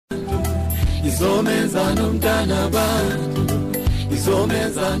izomenza nomntana bantu,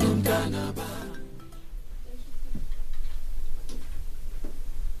 izomenza nomntana bantu.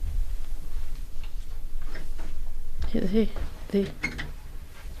 Hey.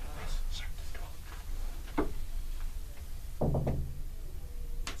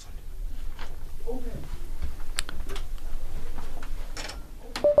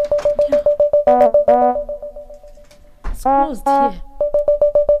 It's closed here.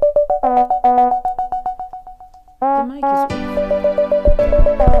 The mic is off.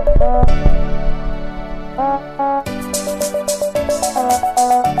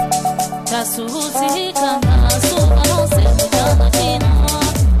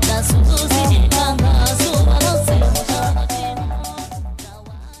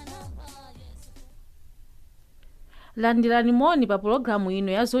 Landirani moni pa programu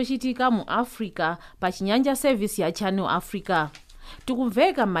ino ya zochitika mu Africa pa Chinyanja service ya Channel Africa.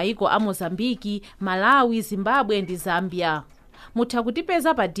 Tikumveka maiko a Mozambiki, Malawi, Zimbabwe ndi Zambia. Mutha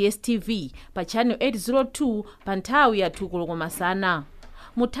kutipeza pa DSTV pa channel 802 pa nthawi ya 2 koloko masana.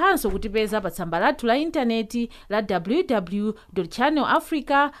 Muthanso kutipeza pa tsamba lathu la intaneti la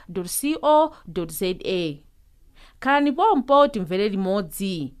www.channelafrica.co.za. Khalani pompo timvere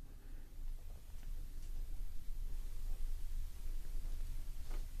limodzi.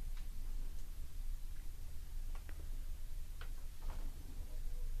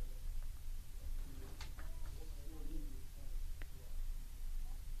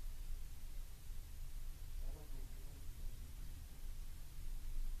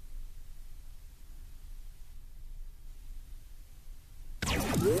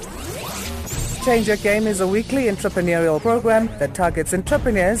 Change Your Game is a weekly entrepreneurial program that targets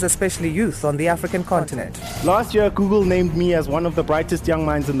entrepreneurs, especially youth, on the African continent. Last year, Google named me as one of the brightest young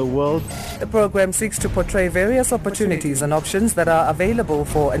minds in the world. The program seeks to portray various opportunities and options that are available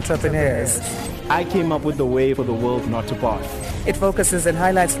for entrepreneurs. I came up with the way for the world not to pass. It focuses and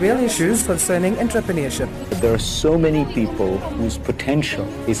highlights real issues concerning entrepreneurship. There are so many people whose potential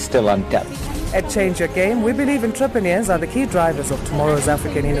is still untapped. At Change Your Game, we believe entrepreneurs are the key drivers of tomorrow's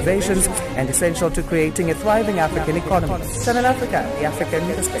African innovations and essential to creating a thriving African economy. Channel Africa, the African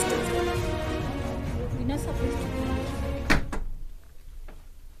perspective.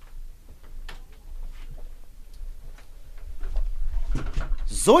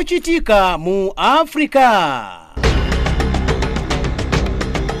 Zochitika mu Africa.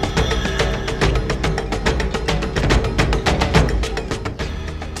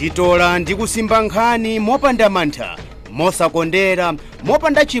 Titola ndi kusimba nkhani mopanda mantha, mosakondera,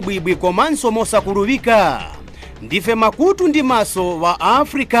 mopanda chibwibwi komanso mosakuluvika. Ndife makutu ndi maso wa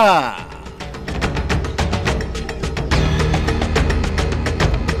Africa.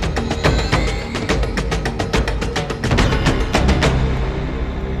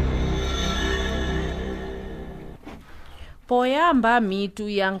 Poyamba mitu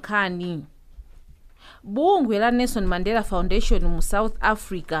ya nkhani. Bungwe la Nelson Mandela Foundation mu South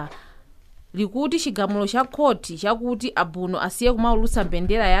Africa likuti chigamulo cha khoti chakuti abuno asiye kumaulutsa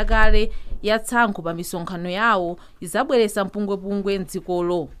mbendera yakale ya tsankho pa misonkhano yawo izabweretsa mpungwepungwe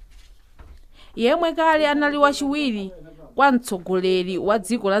mdzikolo. Yemwe kale anali wachiwiri kwa mtsogoleri wa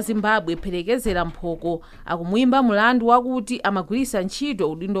dziko la Zimbabwe Phelekezera Mphoko akumuyimba mulandu wakuti amagwiritsa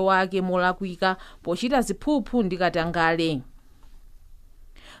ntchito udindo wake molakwika pochita ziphuphu ndi katangale.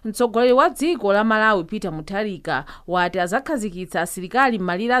 Mtsogoleri wa dziko la Malawi Peter Mutharika wati azakhazikitsa asilikali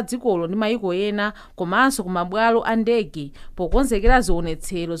m'malire a dzikolo ndi mayiko ena komanso kumabwalo a ndege pokonzekera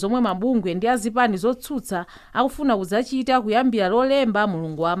zionetsero zomwe mabungwe ndi azipani zotsutsa akufuna kudzachita kuyambira lolemba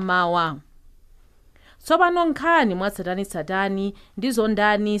mulungu wammawa. Tsopano nkhani mwatsatanitsatani ndi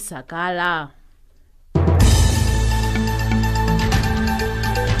zondani sakala.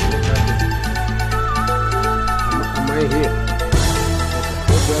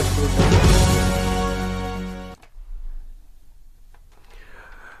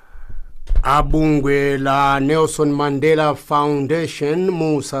 Abungwe la Nelson Mandela Foundation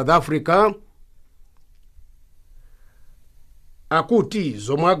mu South Africa akuti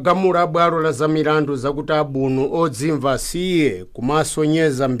zomwe agamula bwalo la zamilandu zakuti abuno odzimva asiye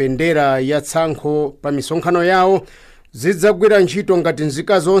kumasonyeza mbendera ya tsankho pa misonkhano yawo zidzagwira ntchito ngati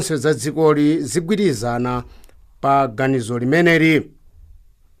nzika zonse za dzikoli zigwirizana pa ganizo limeneli.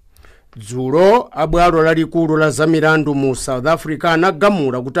 Dzulo abwalo lalikulu la zamilandu mu South Africa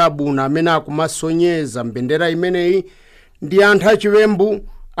anagamula kuti abuno amene akumasonyeza mbendera imeneyi ndi anthu achiwembu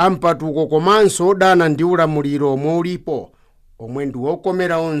ampatuko komanso odana ndi ulamuliro omwe ulipo omwe ndi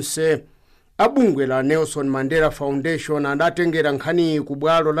wokomera onse. Abungwe la Nelson Mandela Foundation adatengera nkhani ku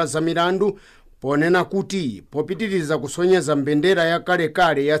bwalo la zamilandu ponena kuti popitiriza kusonyeza mbendera ya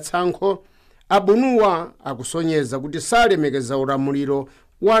kalekale ya tsankho abunuwa akusonyeza kuti salemekeza ulamuliro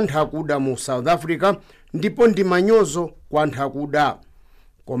wa anthu akuda mu South Africa ndipo ndi manyozo kwa anthu akuda.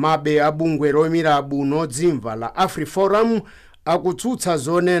 Komabe abungwe loyimira abuno odzimva la AfriForum akutsutsa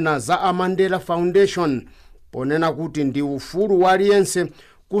zonena za Amandela Foundation ponena kuti ndi ufulu wa aliyense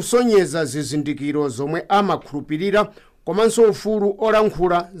kusonyeza zizindikiro zomwe amakhulupirira komanso ufulu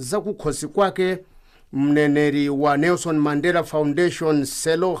olankhula zakukhosi kwake. Mneneri wa Nelson Mandela Foundation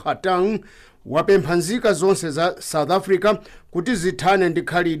Selo Hatang wapempha nzika zonse za South Africa kuti zithane ndi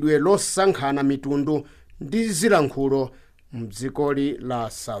khalidwe losankhana mitundu ndi zilankhulo mdzikoli la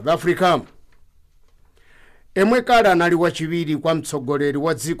South Africa. Emwe kale anali wachiwiri kwa mtsogoleri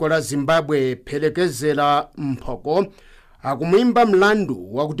wa dziko la Zimbabwe Phelekezela Mphoko akumuyimba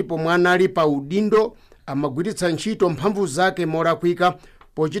mlandu wakuti pomwe anali pa udindo amagwiritsa ntchito mphamvu zake molakwika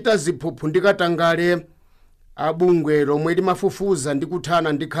pochita ziphuphu ndi katangale. Abungwe lomwe limafufuza ndi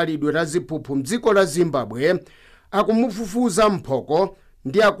kuthana ndi khalidwe la ziphuphu mdziko la Zimbabwe akumufufuza Mphoko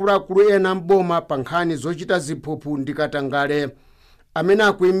ndi akuluakulu ena mboma pa nkhani zochita ziphuphu ndi katangale. Amene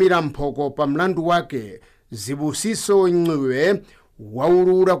akuyimira Mphoko pa mlandu wake Zibusiso Ncube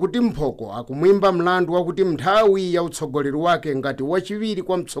waulula kuti Mphoko akumuyimba mlandu wakuti nthawi ya utsogoleri wake ngati wachiwiri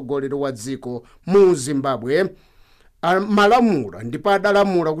kwa mtsogoleri wa dziko mu Zimbabwe amalamula ndipo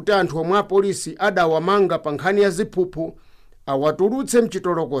adalamula kuti anthu omwe apolisi adawamanga pa nkhani ya ziphuphu awatulutse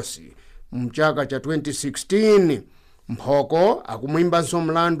mchitolokosi mchaka cha 2016. Mphoko akumuyimbanso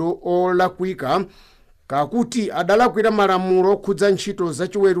mlandu olakwika kakuti adalakwira malamulo okhudza ntchito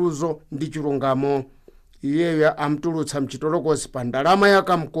zachiweruzo ndi chilungamo. Iyeyo amtulutsa mchitolokosi pa ndalama ya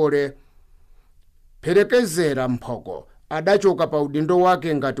kamkole. Phelekezela Mphoko adachoka pa udindo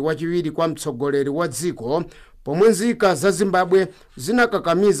wake ngati wachiwiri kwa mtsogoleri wa dziko pomwe nzika za Zimbabwe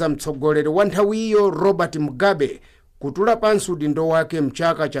zinakakamiza mtsogoleri wa nthawiyo Robert Mugabe kutula pansi udindo wake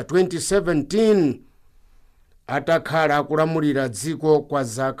mchaka cha 2017 atakhala akulamulira dziko kwa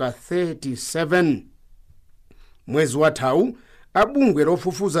zaka 37. Mwezi wathawu abungwe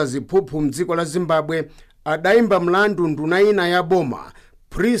lofufuza ziphuphu mdziko la Zimbabwe adayimba mlandu nduna ina ya boma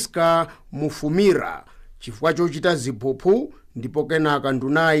Priska Mufumira chifukwa chochita ziphuphu ndipo kenaka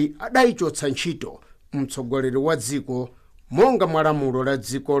ndunayi adayichotsa ntchito mtsogoleri wa dziko monga mwalamulo la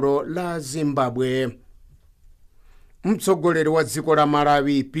dzikolo la Zimbabwe. Mtsogoleri wa dziko la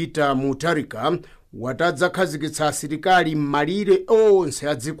Malawi Peter Mutharika watadzakhazikitsa asilikali m'malire onse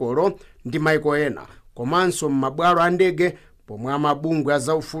a dzikolo ndi maiko ena komanso m'mabwalo a ndege pomwe amabungwe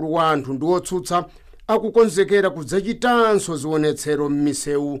azaufulu wa anthu ndi otsutsa akukonzekera kudzachitanso zionetsero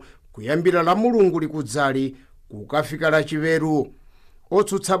m'misewu kuyambira la Mulungu likudzali kukafika lachiweru.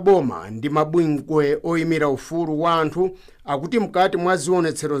 Otsutsa boma ndi mabungwe oyimira ufulu wa anthu akuti mkati mwa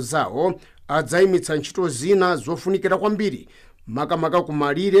zionetsero zawo adzayimitsa ntchito zina zofunikira kwambiri makamaka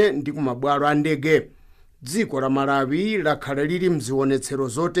kumalire ndi kumabwalo a ndege. Dziko la Malawi lakhala lili mzionetsero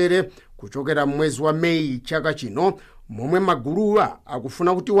zotere kuchokera mwezi wa Meyi chaka chino momwe maguluwa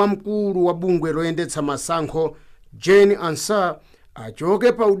akufuna kuti wamkulu wa bungwe loyendetsa masankho Jane Ansah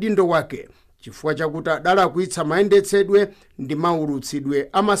achoke pa udindo wake chifukwa chakuti adalakwitsa mayendetsedwe ndi maulutsidwe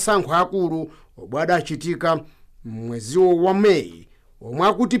amasankho akulu omwe adachitika mweziwo wa Meyi omwe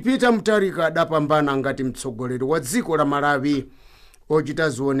akuti Peter Mutharika adapambana ngati mtsogoleri wa dziko la Malawi. Ochita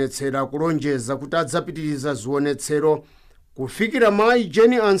zionetsero kulonjeza kuti adzapitiriza zionetsero kufikira mayi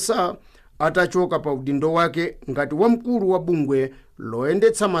Jane Ansah atachoka pa udindo wake ngati wamkulu wa bungwe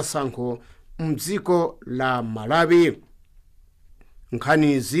loyendetsa masankho mdziko la Malawi.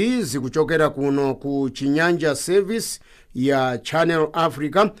 Nkhanizi zikuchokera kuno ku Chinyanja Service ya Channel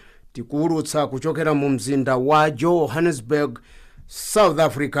Africa tikuulutsa kuchokera mu mzinda wa Johannesburg, South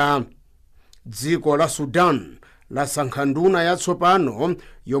Africa. Dziko la Sudan lasankha nduna yatsopano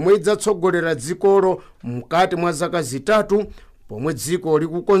yomwe idzatsogolera dzikolo mkati mwa zaka zitatu pomwe dziko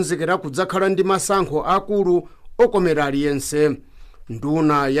likukonzekera kudzakhala ndi masankho akulu okomera aliyense.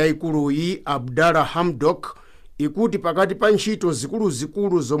 Nduna yayikuluyi Abdallah Hamdok ikuti pakati pa ntchito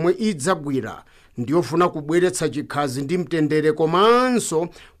zikuluzikulu zomwe idzagwira ndiyofuna kubweretsa chikhazi ndi mtendere komanso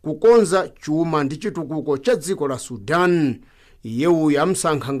kukonza chuma ndi chitukuko cha dziko la Sudan. Iyewu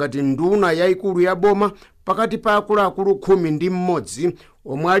yamsankha ngati nduna yayikulu ya boma pakati pa akuluakulu 11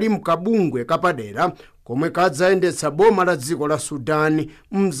 omwe ali mkabungwe kapadera komwe kadzayendetsa boma la dziko la Sudan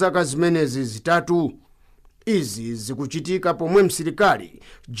mzaka zimenezi zitatu. Izi zikuchitika pomwe msilikali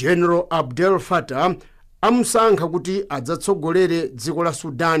General Abdel Fattah amsankha kuti adzatsogolere dziko la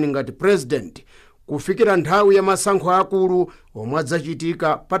Sudan ngati president kufikira nthawi ya masankho akulu omwe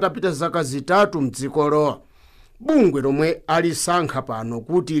adzachitika patapita zaka zitatu mdzikolo. bungwe lomwe alisankha pano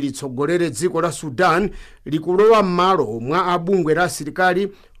kuti litsogolere dziko la Sudan likulowa m'malo mwa abungwe la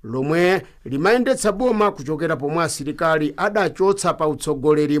asilikali lomwe limayendetsa boma kuchokera pomwe asilikali adachotsa pa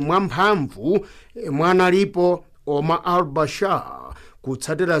utsogoleri mwamphamvu mwanalipo Omar al-Bashir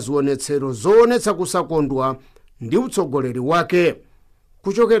kutsatira zionetsero zoonetsa kusakondwa ndi utsogoleri wake.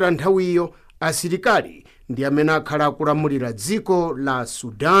 Kuchokera nthawiyo asilikali ndi amene akhala akulamulira dziko la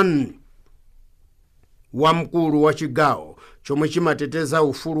Sudan. Wamkulu wa chigawo chomwe chimateteza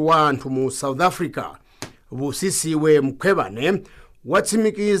ufulu wa anthu mu South Africa Busisiwe Mkhwebane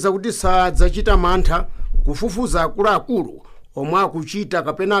watsimikiza kuti sadzachita mantha kufufuza akuluakulu omwe akuchita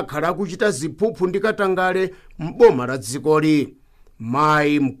kapena akhala akuchita ziphuphu ndi katangale m'boma la dzikoli.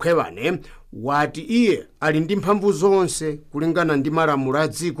 Mayi Mkhwebane wati iye ali ndi mphamvu zonse kulingana ndi malamulo a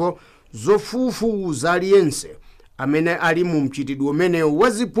dziko zofufuza aliyense amene ali mu mchitidwe umenewu wa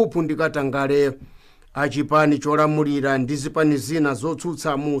ziphuphu ndi katangale. Achipani cholamulira ndi zipani zina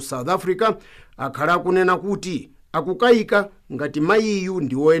zotsutsa mu South Africa akhala akunena kuti akukayika ngati mayiyu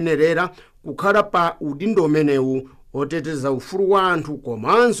ndi oyenerera kukhala pa udindo umenewu oteteza ufulu wa anthu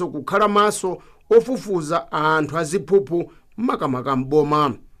komanso kukhala maso ofufuza anthu aziphuphu makamaka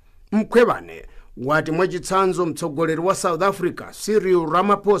m'boma. Mkhwebane wati mwachitsanzo mtsogoleri wa South Africa Cyril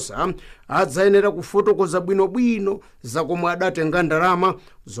Ramaphosa adzayenera kufotokoza bwinobwino zakomwe adatenga ndalama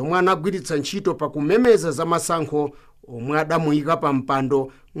zomwe anagwiritsa ntchito pakumemeza za masankho omwe adamuyika pa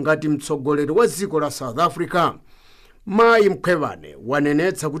mpando ngati mtsogoleri wa dziko la South Africa. Mayi Mkhwebane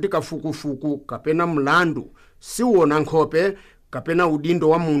wanenetsa kuti kafukufuku kapena mlandu siwona nkhope kapena udindo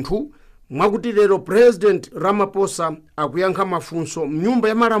wa munthu, mwakuti lero President Ramaphosa akuyankha mafunso mnyumba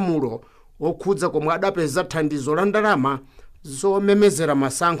ya malamulo okhudza komwe adapeza thandizo la ndalama zomemezera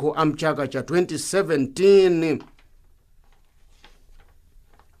masankho a mchaka cha 2017.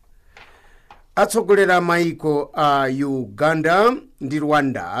 Atsogolera maiko a Uganda ndi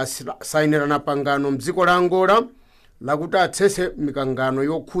Rwanda asayinirana pangano mdziko la Angola lakuti atsese mikangano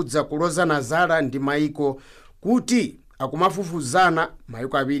yokhudza kulozana zala ndi maiko kuti akumafufuzana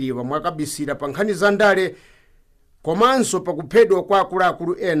maiko awiri omwe akabisira pa nkhani za ndale komanso pakuphedwa kwa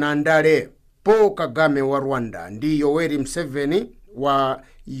akuluakulu ena andale. Paul Kagame wa Rwanda ndi Yoweri Museveni wa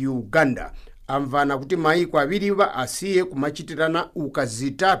Uganda amvana kuti maiko awiriwa asiye kumachitirana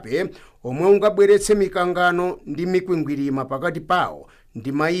ukazitape omwe ungabweretse mikangano ndi mikwingwirima pakati pawo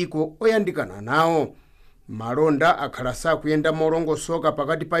ndi maiko oyandikana nawo. Malonda akhala sakuyenda molongosoka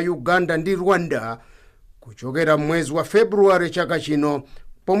pakati pa Uganda ndi Rwanda kuchokera mwezi wa February chaka chino,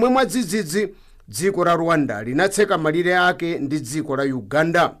 pomwe mwadzidzidzi dziko la Rwanda linatseka malire ake ndi dziko la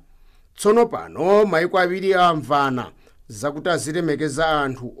Uganda. Tsono pano maiko awiri amvana zakuti azilemekeza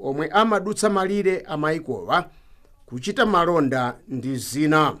anthu omwe amadutsa malire a maikowa kuchita malonda ndi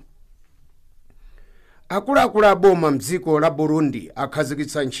zina. Akuluakulu a boma mdziko la Burundi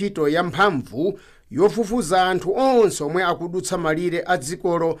akhazikitsa ntchito ya mphamvu yofufuza anthu onse omwe akudutsa malire a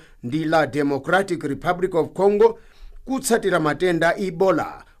dzikolo ndi la Democratic Republic of Congo kutsatira matenda a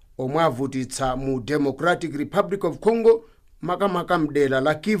Ebola omwe avutitsa mu Democratic Republic of Congo makamaka mdera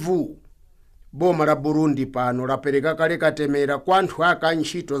la Kivu. Boma la Burundi pano lapereka kale katemera kwa anthu aka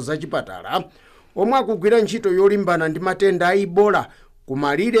ntchito zachipatala omwe akugwira ntchito yolimbana ndi matenda a Ebola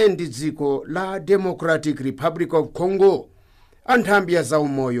kumalire ndi dziko la Democratic Republic of Congo. Anthambi ya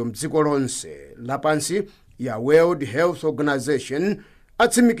zaumoyo mdziko lonse lapansi ya World Health Organization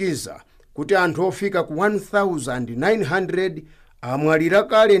atsimikiza kuti anthu ofika ku 1900 amwalira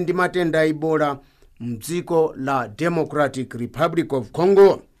kale ndi matenda a Ebola mdziko la Democratic Republic of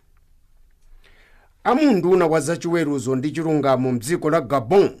Congo. Amunduna wa zachiweruzo ndi chilungamo mdziko la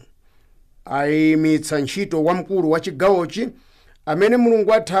Gabon ayimitsa ntchito wamkulu wa chigawochi amene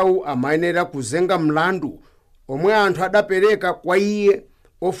mulungu athawu amayenera kuzenga mlandu omwe anthu adapereka kwa iye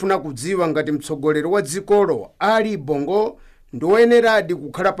ofuna kudziwa ngati mtsogoleri wa dzikolo Ali Bongo ndi woyeneradi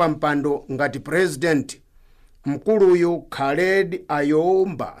kukhala pa mpando ngati president. Mkuluyu Khaled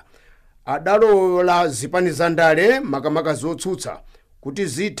Ayomba adalola zipani za ndale makamaka zotsutsa kuti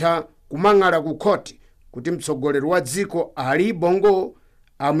zitha kumang'ala ku khoti kuti mtsogoleri wa dziko Ali Bongo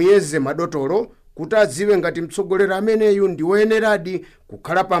amuyeze madotolo kuti adziwe ngati mtsogoleri ameneyu ndi woyeneradi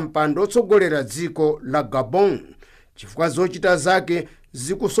kukhala pa mpando otsogolera dziko la Gabon, chifukwa zochita zake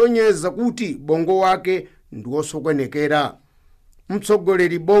zikusonyeza kuti Bongo wake ndi wosokwenekera.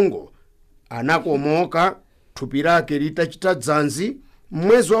 Mtsogoleri Bongo anakomoka thupi lake litachita dzanzi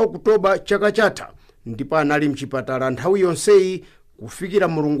mwezi wa Oktoba chaka chatha ndipo anali mchipatala nthawi yonseyi kufikira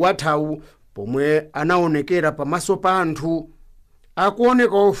mulungu athawu pomwe anaonekera pamaso pa anthu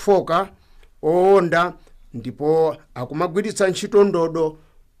akuoneka ofoka owonda ndipo akumagwiritsa ntchito ndodo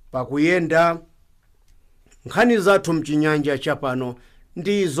pakuyenda nkhani zathu mchinyanja chapano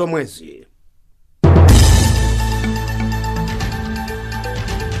ndi zomwezi.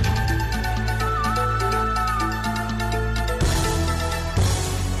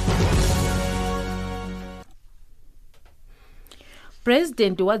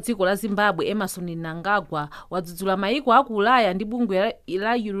 President wa dziko la Zimbabwe Emmerson Mnangagwa wadzudzula maiko aku Ulaya ndi bungwe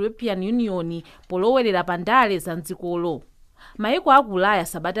la European Union polowerera pandale za mdzikolo. Maiko aku Ulaya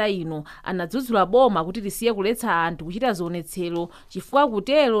sabata ino anadzudzula boma kuti lisiye kuletsa anthu kuchita zionetsero chifukwa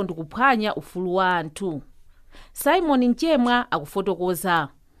kutero ndi kuphwanya ufulu wa anthu. Simon Nchemwa akufotokoza.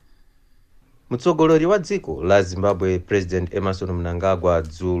 Mtsogoleri wa dziko la Zimbabwe President Emmerson Mnangagwa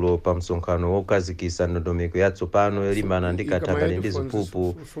dzulo pa msonkhano wokazikisa ndondomeko yatsopano yolimbana ndi katangale ndi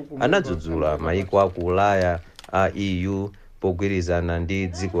ziphuphu anadzudzula maiko aku Ulaya a EU pogwirizana ndi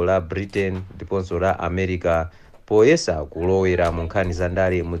dziko la Britain ndiponso la America poyesa kulowera mu nkhani za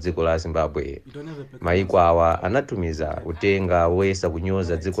ndale mu dziko la Zimbabwe. Maiko awa anatumiza utenga woyesa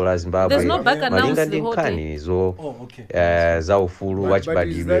kunyoza dziko la Zimbabwe malinga ndi nkhani za ufulu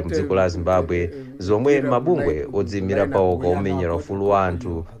wachibadwidwe mu dziko la Zimbabwe zomwe mabungwe odziyimira pawo omenyera ufulu wa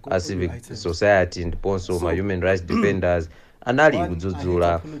anthu a civil society ndiponso ma human rights defenders anali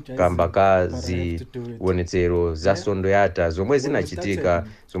kudzudzula kamba ka zionetsero za Sondo yata zomwe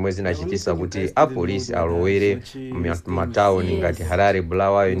zinachitisa kuti apolisi alowere matauni ngati Harare,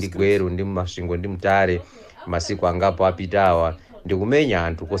 Bulawayo ndi Gweru ndi Masvingo ndi Mutare masiku angapo apitawa ndi kumenya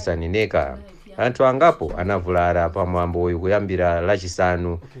anthu kosaneneka. Anthu angapo anavulala pamwambo uyu kuyambira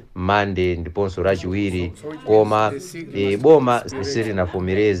lachisanu Mande ndiponso lachiwiri koma boma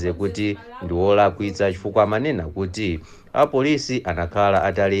silinavomereze kuti ndi wolakwitsa chifukwa amanena kuti apolisi anakhala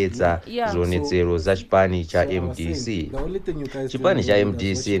ataletsa zionetsero za chipani cha MDC. Chipani cha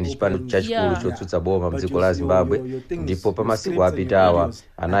MDC ndi chipani chachikulu chotsutsa boma mdziko la Zimbabwe ndipo pa masiku apitawa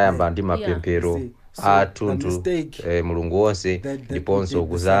anayamba ndi mapemphero athunthu mulungu wonse ndiponso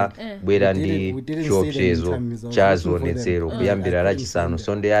kuzabwera ndi chiopsezo cha zionetsero kuyambira lachisanu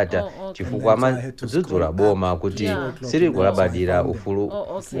Sondo yata chifukwa amadzudzula boma kuti silikulabadira ufulu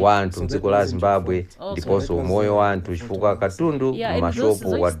wa anthu mdziko la Zimbabwe ndiponso umoyo wa anthu chifukwa katundu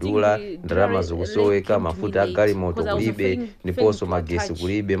mashopu wadula, ndalama zikusoweka, mafuta agalimoto kulibe ndiponso magesi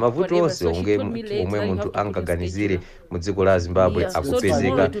kulibe, mavuto onse omwe munthu angaganizire mu dziko la Zimbabwe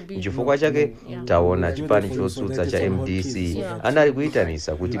akupezeka. Chifukwa chake taona chipani chotsutsa cha MDC anali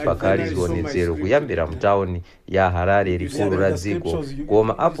kuyitanisa kuti pakhale zionetsero kuyambira mtauni ya Harare likulu la dziko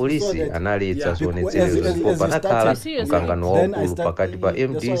koma apolisi analetsa zionetsero ndipo panakhala mkangano waukulu pakati pa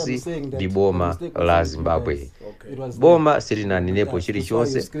MDC ndi boma la Zimbabwe. Boma silinanenepo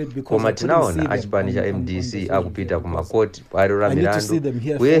chilichonse koma tinaona achipani cha MDC akupita ku makoti palo la milandu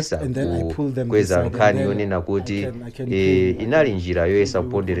kuyesa kukweza nkhani yonena kuti inali njira yoyesa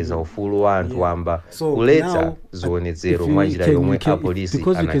kupondereza ufulu wa anthu wamba kuletsa zionetsero mwa njira yomwe apolisi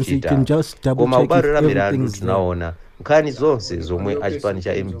anachita. Koma ubalo la milandu tinaona nkhani zonse zomwe achipani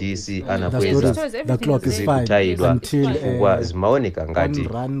cha MDC anakweza zikutayidwa chifukwa zimaoneka ngati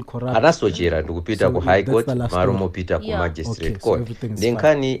anasochera ndikupita ku High Court malo mopita ku Magistrate Court. Ndi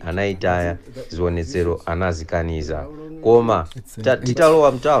nkhani anayitaya zionetsero anazikaniza. Koma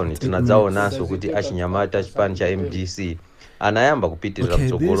titalowa mtauni tinadzaonanso kuti achinyamata chipani cha MDC anayamba kupitirira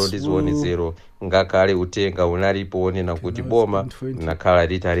mtsogolo ndi zionetsero ngakhale utenga unalipo onena kuti boma linakhala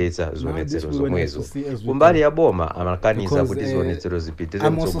litaletsa zionetsero zomwezo. Kumbali ya boma amakaniza kuti zionetsero zipitirire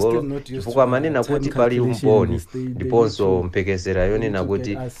mtsogolo chifukwa amanena kuti pali umboni ndiponso mpekesera yonena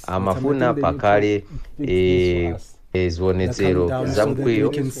kuti amafuna pakhale zionetsero za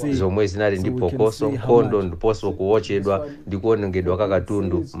mkwiyo zomwe zinali ndi phokoso, nkhondo ndiponso kuwotchedwa ndi kuonongedwa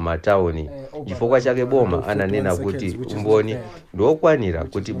kakatundu m'matauni. Chifukwa chake boma ananena kuti umboni ndi okwanira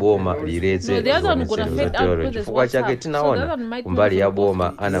kuti boma liletse zionetsero zotero. Chifukwa chake tinaona kumbali ya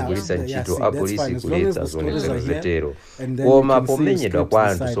boma anagwiritsa ntchito apolisi kuletsa zionetsero zotero. Koma pomenyedwa kwa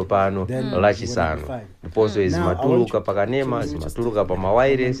anthu tsopano lachisanu ndiponso zimatuluka pakanema, zimatuluka pa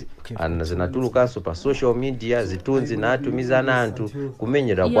mawayiresi, zinatulukanso pa social media, zitunzi natumizana anthu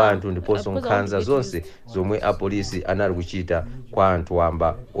kumenyedwa kwa anthu ndiponso nkhanza zonse zomwe apolisi anali kuchita kwa anthu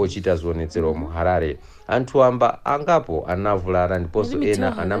wamba ochita zionetsero mu Harare. Anthu wamba angapo anavulala ndiponso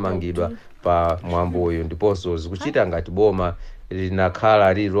ena anamangidwa pa mwambo uyu ndiponso zikuchita ngati boma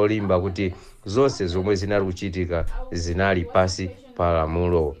linakhala lili lolimba kuti zonse zomwe zinali kuchitika zinali pasi pa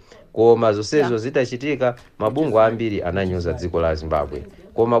lamulo. Koma zonsezo zitachitika mabungwe ambiri ananyoza dziko la Zimbabwe.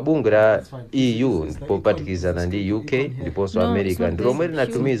 Koma bungwe la EU popatikizana ndi UK ndiponso America ndi lomwe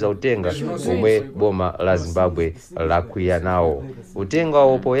linatumiza utenga omwe boma la Zimbabwe lakwiya nawo. Utenga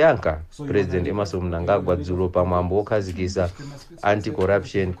wopoyankha President Emmerson Mnangagwa dzulo pamwambo wokhazikisa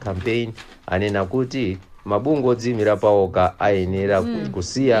anti-corruption campaign anena kuti mabungwe odziyimira paokha ayenera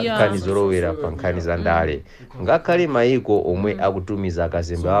kusiya nkhani zolowera pa nkhani za ndale. Ngakhale mayiko omwe akutumiza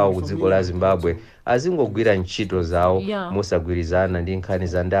akazembe awo ku dziko la Zimbabwe azingogwira ntchito zawo mosagwirizana ndi nkhani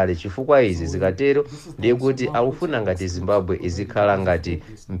za ndale, chifukwa izi zikatero ndiye kuti akufuna ngati Zimbabwe izikhala ngati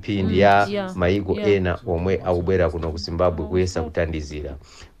mphindi ya mayiko ena omwe akubwera kuno ku Zimbabwe kuyesa kuthandizira.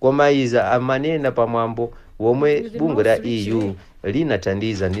 Koma iza amanena pamwambo womwe bungwe la EU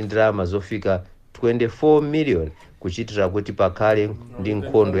linathandiza ndi ndalama zofika 24 million kuchitira kuti pakhale ndi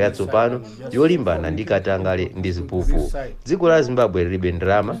nkhondo yatsopano yolimbana ndi katangale ndi ziphuphu. Dziko la Zimbabwe lilibe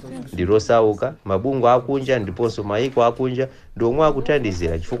ndalama, ndi losauka, mabungwe akunja ndiponso mayiko akunja ndi omwe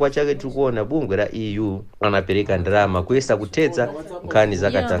akuthandizira. Chifukwa chake tikuona bungwe la EU anapereka ndalama kuyesa kuthetsa nkhani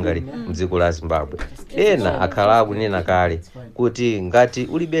za katangale mdziko la Zimbabwe. Ena akhala akunena kale kuti ngati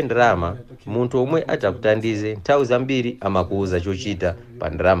ulibe ndalama, munthu omwe atakuthandize nthawi zambiri amakuuza chochita pa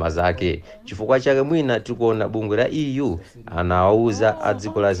ndalama zake. Chifukwa chake mwina tikuona bungwe la EU anawauza a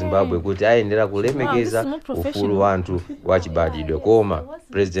dziko la Zimbabwe kuti ayenera kulemekeza ufulu wa anthu wachibadidwe. Koma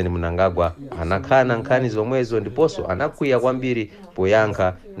President Mnangagwa anakhana nkhani zomwezo ndiponso anakwiya kwambiri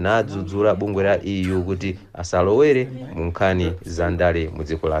poyankha nadzudzula bungwe la EU kuti asalowere mu nkhani za ndale mu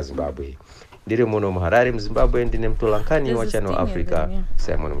dziko la Zimbabwe. Ndiri muno mu Harare mu Zimbabwe, ndine mtolankhani wa Channel Africa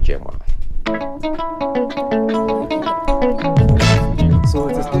Simon Mchemwa. So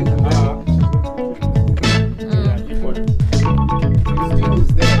it's a statement.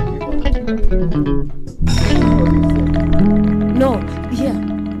 No, yeah.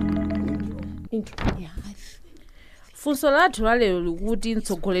 Yeah. Funso lathu lalero likuti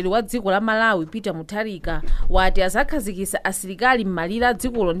mtsogoleri wa dziko la Malawi Peter Mutharika wati azakhazikitsa asilikali m'malire a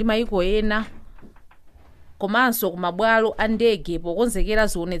dzikolo ndi mayiko ena komanso kumabwalo a ndege pokonzekera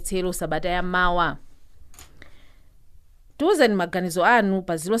zionetsero sabata ya mawa. Tiwuzani maganizo anu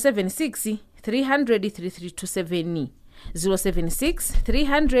pa 076 300 3327 076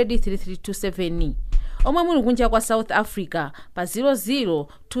 300 3327 omwe muli kunja kwa South Africa pa 00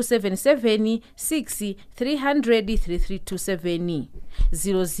 277 6 300 3327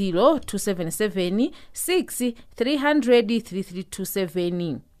 00 277 6 300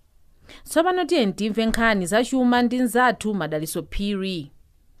 3327. Tsopano tiyeni timve nkhani za chuma ndi nzathu Madaliso Phiri.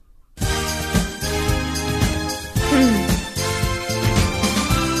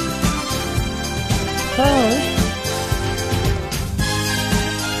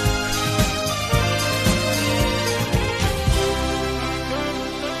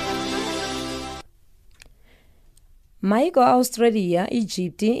 Maiko a Australia,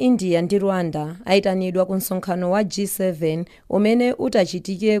 Egypt, India ndi Rwanda aitanidwa ku msonkhano wa G7 umene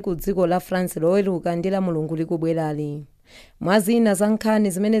utachitike ku dziko la France loweruka ndi la Mulungu likubwerali. Mwazina za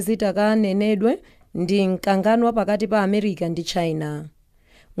nkhani zimene zitakanenedwe ndi mkangano wa pakati pa America ndi China.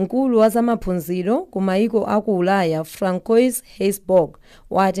 Mkulu wa zamaphunziro ku maiko aku Ulaya Francois Heisborg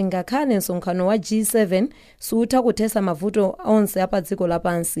wati ngakhale msonkhano wa G7 sutha kuthesa mavuto onse apa dziko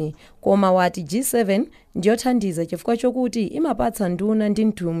lapansi, koma wati G7 ndiyothandiza chifukwa chokuti imapatsa nduna ndi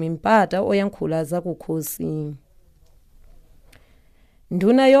nthumwi mpata oyankhula za kukhosi.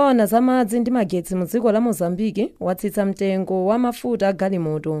 Nduna yoona za madzi ndi magetsi mu dziko la Mozambique watsitsa mtengo wa mafuta a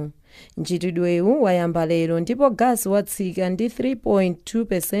galimoto. Mchitidwewu wayamba lero ndipo gasi watsika ndi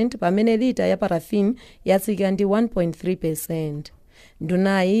 3.2% pamene lita ya parafini yatsika ndi 1.3%.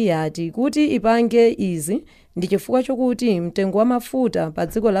 Ndunayi yati kuti ipange izi ndi chifukwa chokuti mtengo wa mafuta pa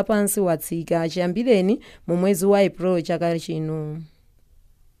dziko lapansi watsika chiyambireni mu mwezi wa April chaka chino.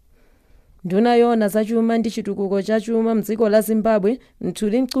 Nduna yoona za chuma ndi chitukuko cha chuma mdziko la Zimbabwe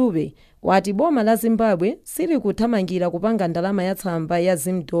Mthuli Mcube wati boma la Zimbabwe sili kuthamangira kupanga ndalama ya tsamba ya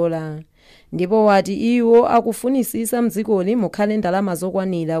 $10, ndipo wati iwo akufunisisa mdzikoli mukhale ndalama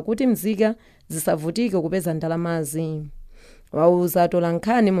zokwanira kuti mzika zisavutike kupeza ndalamazi. Wauza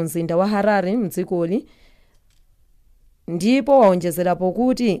tolankhani mu mzinda wa Harare mdzikoli, ndipo waonjezerapo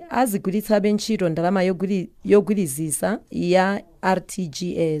kuti azigwiritsabe ntchito ndalama yogwirizisa ya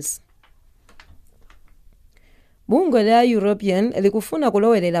RTGS. Bungwe la European likufuna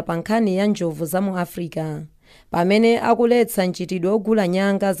kulowerera pa nkhani ya njovu za mu Africa, pamene akuletsa mchitidwe ogula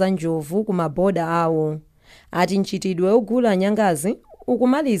nyanga za njovu ku maboda awo. Ati mchitidwe ogula nyangazi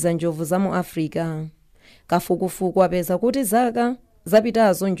ukumaliza njovu za mu Africa. Kafukufuku apeza kuti zaka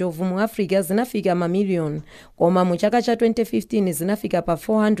zapitazo njovu mu Africa zinafika mamiliyoni, koma mu chaka cha 2015 zinafika pa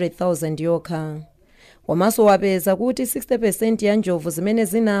 400,000 yokha. Komanso wapeza kuti 60% ya njovu zimene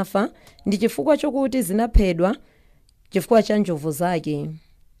zinafa ndi chifukwa chokuti zinaphedwa chifukwa cha njovu zake.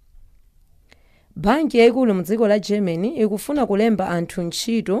 Banki yaikulu mu dziko la Germany ikufuna kulemba anthu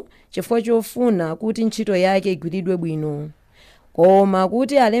ntchito chifukwa chofuna kuti ntchito yake igwiridwe bwino. koma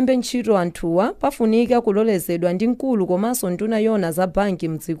kuti alembe ntchito anthuwa pafunika kulolezedwa ndi mkulu komanso nduna yona za banki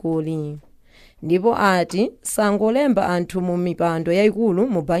mdzikoli. Ndipo ati sangolemba anthu mu mipando yayikulu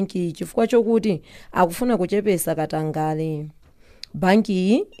mu banki chifukwa chokuti akufuna kuchepesa katangale. Banki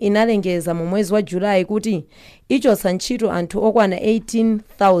iyi inalengeza mu mwezi wa Julayi kuti ichotsa ntchito anthu okwana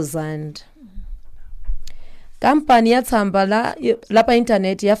 18,000. Kampani ya tsamba la pa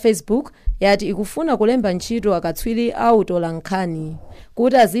intaneti ya Facebook yati ikufuna kulemba ntchito akatswiri autola nkhani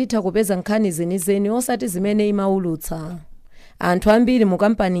kuti azitha kupeza nkhani zenizeni osati zimene imaulutsa. Anthu ambiri mu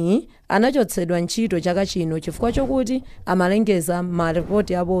kampaniyi anachotsedwa ntchito chaka chino chifukwa chokuti amalengeza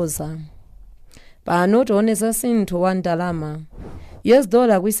maripoti aboza. Pano tioneza sintho wa ndalama. US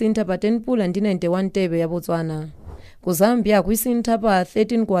dollar akuisintha pa 10 pula ndi 91 thebe ya Botswana. Ku Zambia akuisintha pa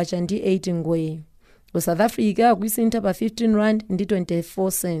 13 kwacha ndi 8 ngwe. Ku South Africa akuisintha pa 15 rand ndi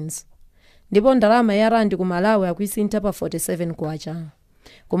 24 cents. Ndipo ndalama ya rand ku Malawi akuisintha pa 47 kwacha.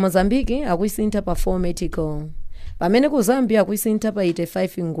 Ku Mozambique akuisintha pa 4 metical. Pamene ku Zambia akuisintha pa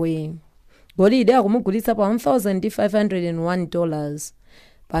 85 ngwe. Golide akumugulitsa pa $1,501.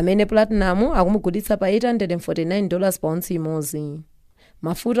 Pamene platinum akumugulitsa pa $849 pa ounce imodzi.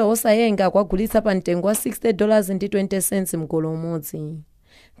 Mafuta osayenga akwagulitsa pa mtengo wa $60.20 mgolo umodzi.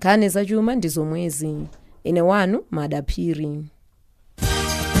 Nkhani zachuma ndi zomwezi. Ine wanu Madaphiri.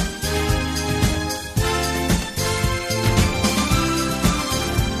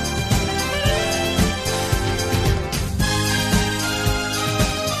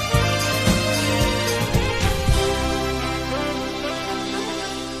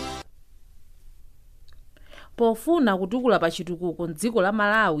 Pofuna kutukula pa chitukuko mdziko la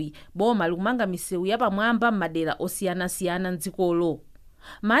Malawi, boma likumanga misewu yapamwamba m'madera osiyanasiyana mdzikolo.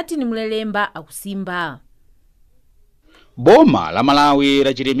 Martin Mulelemba akusimba. Boma la Malawi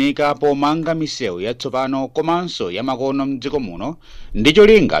lachilimika pomanga misewu yatsopano komanso yamakono mdziko muno ndi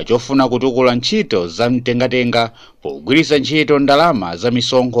cholinga chofuna kutukula ntchito za mtengatenga pogwiritsa ntchito ndalama za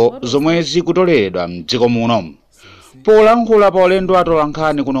misonkho zomwe zikutoleredwa mdziko muno. Polankhula pa ulendo atola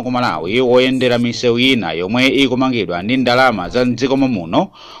nkhani kuno ku Malawi woyendera misewu ina yomwe ikumangidwa ndi ndalama za mdziko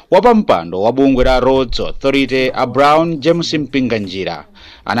muno wapampando wa bungwe la Roads Authority a Brown James Mpinganjira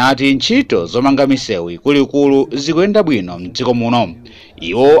anati ntchito zomanga misewu ikuluikulu zikuyenda bwino mdziko muno.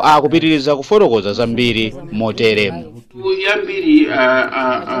 Iwo akupitiriza kufotokoza zambiri motere. Yambiri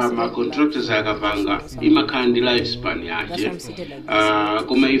ma contractors akapanga imakhala ndi lifespan yake.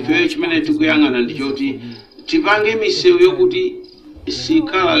 Koma ife chimene tikuyang'ana ndichoti tipange misewu yokuti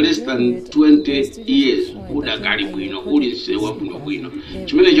sikhala less than 20 years udakali bwino uli msewu wabwino bwino.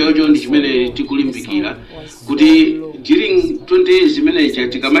 Chimene chocho ndi chimene tikulimbikira kuti during 20 years imene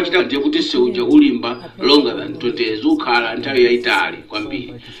tikamachita ndiye kuti msewu uja ulimba longer than 20 years ukhala nthawi yayitali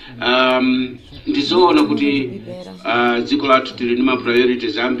kwambiri. Ndizoona kuti dziko lathu tili ndi ma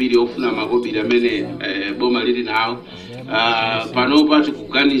priorities ambiri ofuna makobiri amene boma lili nawo. Panopa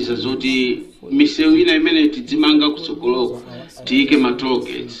tikuganiza zoti misewu ina imene tidzimanga kutsogoloko tiyike ma toll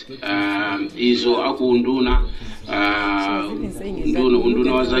gates. Izo akunduna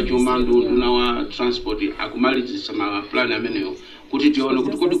unduna wa zachuma unduna wa transport akumalizisa ma plan ameneyo kuti tione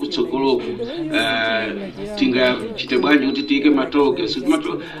kuti kodi kutsogoloko tingachite bwanji kuti tiyike ma toll gates.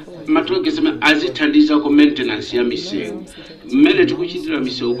 Ma toll gates azithandiza ku maintenance ya misewu. Mmene tikuchitira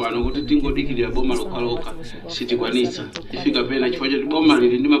misewu pano kuti tingodikirira boma lokaloka sitikwanitsa. Ifika pena chifukwa choti boma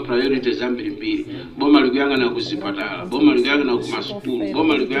lili ndi ma priorities ambirimbiri. Boma likuyang'ana kuzipatala, boma likuyang'ana ku masukulu,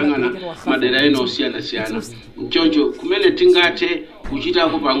 boma likuyang'ana madera ena osiyanasiyana. Choncho kumene tingathe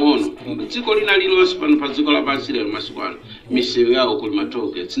kuchitako pang'ono dziko lina lilonse pano pa dziko lapansi lero masiku ano misewu yawo kuli ma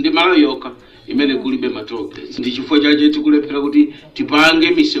toll gates. Ndi Malawi yokha imene kulibe ma toll gates. Ndi chifukwa chache tikulephera kuti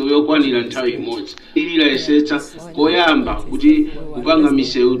tipange misewu yokwanira nthawi imodzi. Ilira yesetsa koyamba kuti kupanga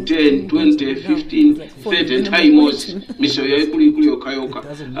misewu 10, 20, 15, 30 nthawi imodzi misewu yaikulu yokha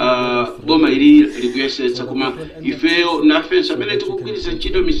boma ili likuyesetsa koma ifeyo nafenso amene tikugwiritsa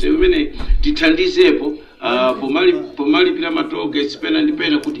ntchito misewu imene tithandizepo pomalipira ma toll gates pena ndi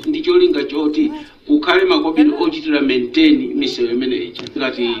pena kuti ndi cholinga choti kukhale makobiri ochitira maintain misewu imeneyi.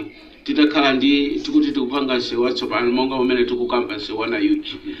 Ngati titakhala ndi tikuti tikupanga msewu watsopano monga umene tikukamba msewu wana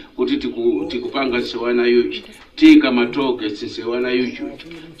yuchi kuti tikupanga msewu wana yuchi tika ma toll gates msewu wana yuchi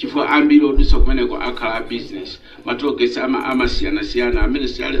chifukwa ambiri odusa kumeneko akhala business. Ma toll gates amasiyanasiyana amene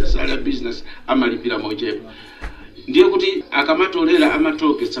sali business amalipira mochepa. Ndiye kuti akamatolera ama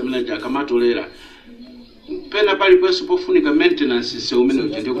toll gates amene akamatolera pena paliponse pofunika maintenance msewu umene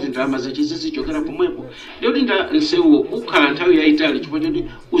uja ndiye kuti ndalama zachizizi chokera pomwepo. Ndiye kuti msewu ukhala nthawi yayitali chifukwa choti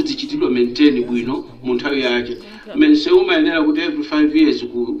uzichitidwa maintain bwino mu nthawi yake. msewu mayenera kuti every 5 years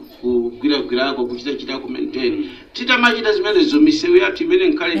kugwirako kuchita ku maintain titamachita zimenezo misewu yathu imene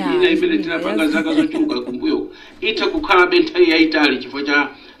nkhale ina imene tinapanga zaka zochuluka kumbuyo itha kukhala nthawi yayitali chifukwa cha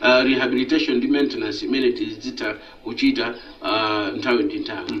rehabilitation ndi maintenance imene tizitha kuchita nthawi ndi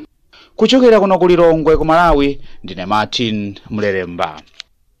nthawi. Kuchokera kuno ku Lilongwe ku Malawi, ndine Martin Mleremba.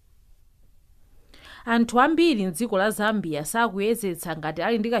 Anthu ambiri mdziko la Zambia sakuyezetsa ngati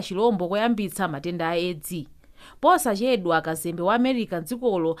ali ndi kachilombo koyambitsa matenda a AIDS. Posachedwa kazembe wa America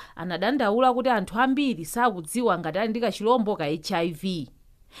mdzikolo anadandaula kuti anthu ambiri sakudziwa ngati ali ndi kachilombo ka HIV.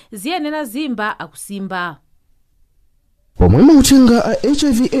 Ziyenera Zimba akusimba. Pomwe mauthenga a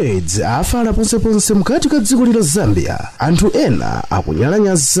HIV/AIDS afala ponseponse mkati ka dziko la Zambia, anthu ena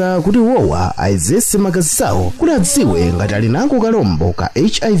akunyalanyaza kuti wowa ayezetse magazi awo kuti adziwe ngati ali nako kalombo ka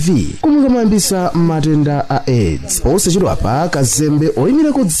HIV komwe kamayambitsa matenda a AIDS. Posachedwapa kazembe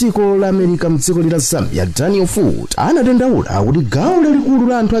oyimirako dziko la America mdziko la Zambia, Daniel Foot, anadandaula kuti gawo lalikulu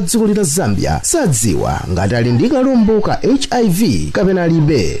la anthu a dziko la Zambia sadziwa ngati ali ndi kalombo ka HIV kapena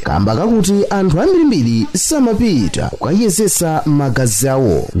alibe, kamba kakuti anthu ambirimbiri samapita kukayezesa magazi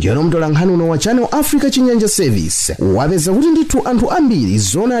awo. Njero mtolankhani uno wa Channel Africa Chinyanja Service wapeza kuti ndithu anthu ambiri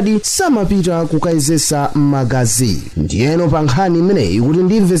zonadi samapita kukayezesa magazi. Ndiyeno pa nkhani imeneyi kuti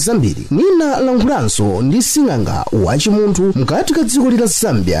ndimve zambiri nina lankhulanso ndi sing'anga wachimunthu mkati ka dziko la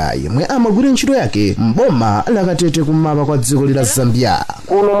Zambia yemwe amagwira ntchito yake mboma lakatete kumapa kwa dziko la Zambia.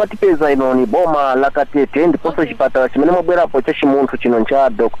 Kuno matipeza ino ni boma lakatete ndiponso chipatala chimene mabwerapo cha chimunthu chino cha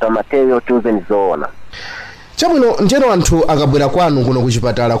Dr. Mateo Tuzenizoona. Chabwino njero anthu akabwera kwanu kuno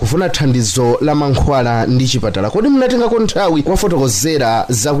kuchipatala kufuna thandizo la mankhwala ndi chipatala, kodi mnatengako nthawi kuwafotokozera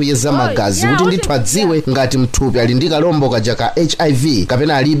za kuyeza magazi kuti ndithu adziwe ngati mthupi ali ndi kalombo kaja ka HIV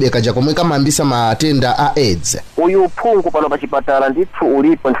kapena alibe kaja komwe kamayambitsa matenda a AIDS? Uyu uphungu pano pa chipatala ndithu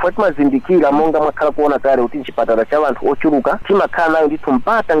ulipo, ndipo timazindikira monga mwakhala kuona kale kuti chipatala cha anthu ochuluka timakhala nayo ndithu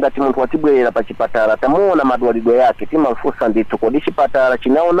mpata ngati munthu watibwerera pa chipatala tamuona madwalidwe yake timamfunsa ndithu kodi chipatala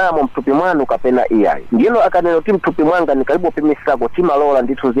chinaonamo mthupi mwanu kapena iyayi. Ndiyeno akanena kuti mthupi mwanga ni kalibu pimisako timalola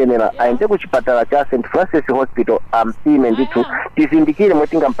ndithu ziyenera aende ku chipatala cha St. Francis Hospital ampime ndithu tizindikire mwe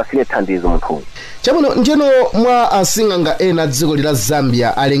tingampasire thandizo munthu. Chabwino njeno mwa asing'anga ena dziko la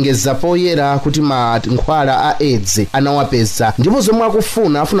Zambia alengeza poyera kuti mankhwala a AIDS anawapeza, ndipo zomwe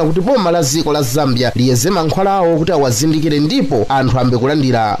afuna kuti boma la dziko la Zambia liyeze mankhwala awo kuti awazindikire ndipo anthu ambe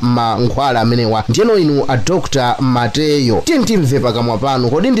kulandira mankhwala amenewa. Njeno inu a Dr. Mateo timve pakamwa panu,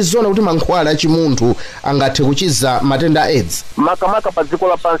 kodi ndizoona kuti mankhwala achimunthu angathe kuchiza matenda a AIDS? Makamaka pa dziko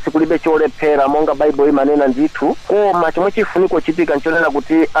lapansi kulibe cholephera monga Bible imanena ndithu, koma chomwe chifuniko chitika nchonena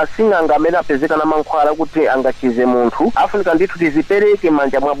kuti asing'anga amene apezeka na mankhwala kuti angachize munthu afunika ndithu tizipereke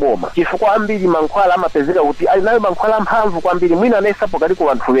manja mwa boma, chifukwa ambiri mankhwala amapezeka kuti ali nayo mankhwala mphamvu kwambiri mwina anayesapo kaliko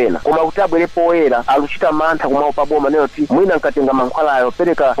wanthu wena, koma kuti abwere poyera aluchita mantha kumawo pa boma neno kuti mwina nkatenga mankhwala ayo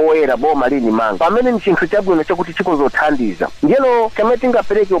pereka poyera boma lini manga, pamene ni chinthu chabwino chakuti chikozothandiza. Ndiyeno chamene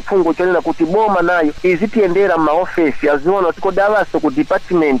tingapereke uphungu chonena kuti boma nayo izitiyendera maofesi aziona kuti kodalaso ku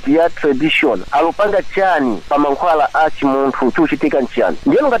department ya tradition alupanga chani pa mankhwala a chimunthu chuchitika nchani.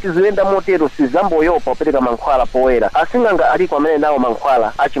 Ndiyeno ngati ziyenda motero sizamboyopa opereka mankhwala poyera asing'anga aliko amene nawo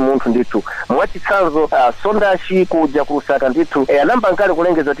mankhwala a chimunthu ndithu. Mwachitsanzo sondashi kuja kusaka ndithu anamba nkale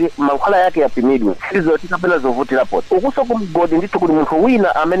kulengeza kuti mankhwala yake yapimidwe sizoti kapena zovutirapo ukuso kumgodi ndithu kuti munthu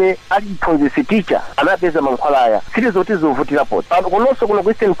wina amene aliphunzitsi teacher anapeza mankhwala aya sizoti zovutirapo. Pano kunonso kuno ku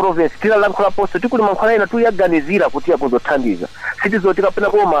Eastern Province tilalankhulapo tikuli mankhwala ina tuyaganizira kuti yakuzothandiza sizoti kapena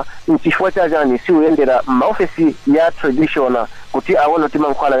koma mchifukwa chachani siuyendera maofesi ya traditional kuti aone kuti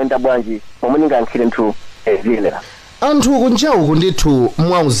mankhwala yenda bwanji momwe ningankhire nthu ezinera. Anthu kunjauku ndithu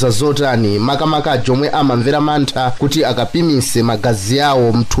mwauza zotani makamaka jomwe amamvera mantha kuti akapimise magazi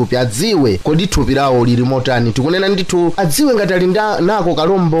awo mthupi adziwe kodi thupi lawo lili motani? Tikunena ndithu adziwe ngati ali nako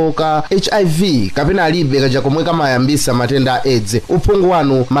kalombo ka HIV kapena alibe kaja komwe kamayambitsa matenda a AIDS. Uphungu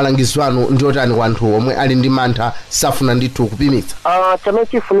wanu malangizo anu ndi otani kwa anthu omwe ali ndi mantha safuna ndithu kupimitsa? Chamene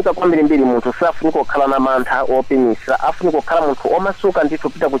chifunika kwambirimbiri munthu safunika kukhala na mantha opimisa, afunika kukhala munthu omasuka ndithu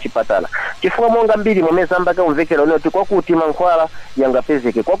pita ku chipatala, chifukwa monga mbiri momwe zambaka umvekera unoti kwakuti mankhwala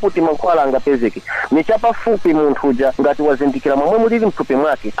yangapezeke kwakuti mankhwala angapezeke ni chapafupi munthu uja ngati wazindikira momwe mulili mthupi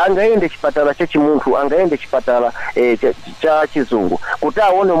mwake angayende chipatala cha chimunthu angayende chipatala cha chizungu kuti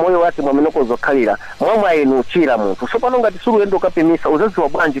aone moyo wake momwe ukozokhalira momwe ayinuchira munthu. So pano ngati sulu ukapimisa uzadziwa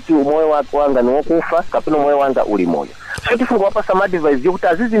bwanji kuti moyo wake wanga ni wokufa kapena moyo wanga uli moyo. So tifunga wapa some advice yokuti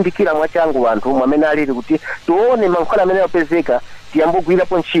azizindikira mwachangu anthu mwamene alili kuti tuone mankhwala amene yapezeka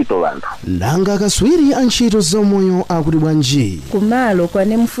tiyambogwirapo ntchito vanthu. nanga akatswiri a ntchito zaumoyo akuti bwanji? kumalo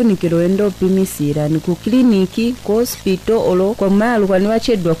kwane mfunikiro wenda opimisira ni ku kliniki, ku hospital olo kumalo kwane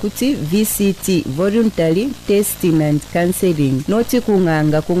wachedwa kuti VCT, voluntary testing and counseling, noti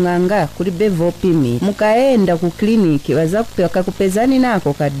kung'anga kulibe vopimira. mukaenda ku kliniki vakakupezani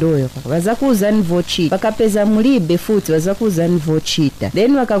nako kadoyo vazakuuzani vochita, vakapeza mulibe futi vazakuuzani vochita,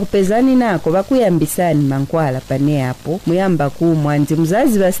 then vakakupezani nako vakuyambisani mankwala pane apo muyamba kumwa ndi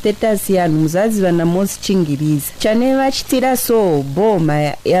muzazi va status yanu, muzazi vana mozichingiriza chane vachitira so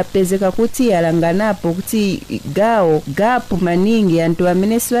boma yapezeka kuti yalanganapo kuti gapu maningi anthu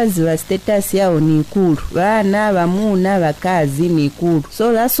amene sivaziva status yawo ni ikulu, vana vamuna vakazi ni ikulu.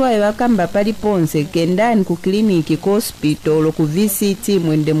 so that's why vakamba paliponse kendani ku kliniki, ku hospital, ku VCT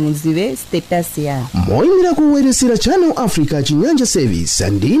mwende muzive status yanu. moyimira kuweresera Channel Africa Chinyanja Service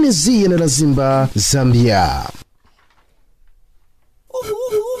ndine ziyena la Zimba, Zambia.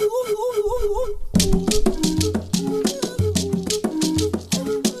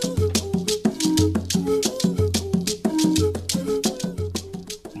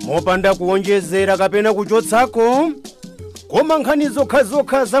 mopanda kuonjezera kapena kuchotsako, koma nkhani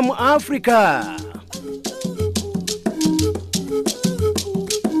zokhazokha za mu Africa.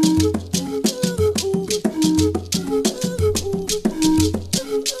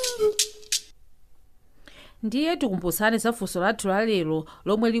 ndiye tikumbutsane za funso lathu la lero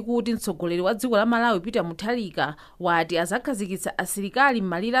lomwe likuti mtsogoleri wa dziko la Malawi Peter Mutharika wati azakhazikitsa asilikali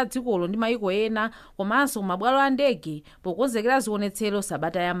m'malire a dzikolo ndi mayiko ena komanso kumabwalo a ndege pokonzekera zionetsero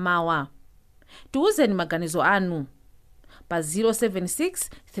sabata ya mawa. tiwuzeni maganizo anu pa 076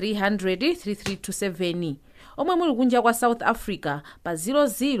 300 3327 omwe muli kunja kwa South Africa pa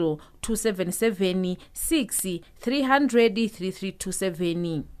 00 277 6 300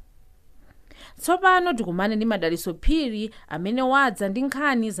 3327. tsopano tikumane ndi Madaliso Phiri amene wadza ndi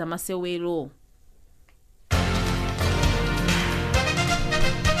nkhani za masewero.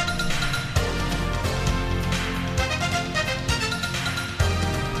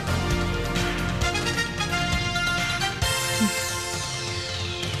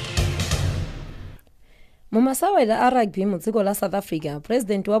 mumasewera a rugby mu dziko la South Africa,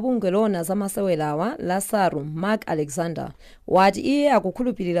 president wa bungwe lona za masewerawa la SARU Mark Alexander wati iye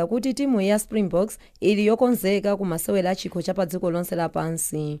akukhulupirira kuti timu ya Springboks ili yokonzeka ku masewera a chikho cha pa dziko lonse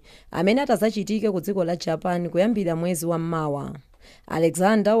lapansi amene atazachitike ku dziko la Japan kuyambira mwezi wa Mawa.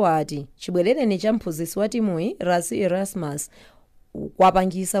 Alexander wati chibwerereni cha mphunzitsi wa timuyi Rassie Erasmus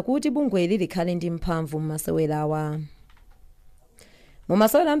kwapangisa kuti bungweli likhale ndi mphamvu m'masewerawa.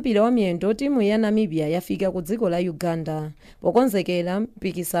 mumasewera mpira wa miyendo timu ya Namibia yafika ku dziko la Uganda pokonzekera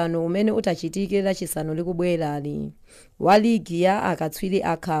mpikisano umene utachitike lachisanu likubwerali wa ligi ya akatswiri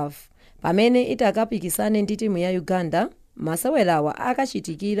a CAF pamene itakapikisane ndi timu ya Uganda. masewerawa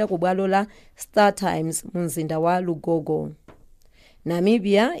akachitikira ku bwalo la Star Times mu mzinda wa Lugogo.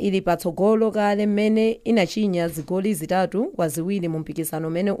 Namibia ili patsogolo kale mmene inachinya zigoli zitatu kwa ziwiri mu mpikisano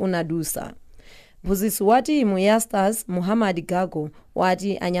umene unadusa. mphunzitsi wa timu ya Stars Muhammad Gago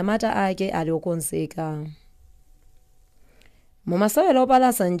wati anyamata ake ali okonzeka. mumasewera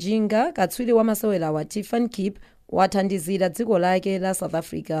opalasa njinga katswiri wa masewera wa Tiffany Kip wathandizira dziko lake la South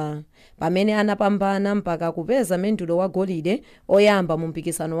Africa pamene anapambana mpaka kupeza mendulo wa golide oyamba mu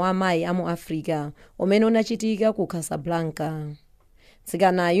mpikisano wa amayi amu Africa umene unachitika ku Casablanca.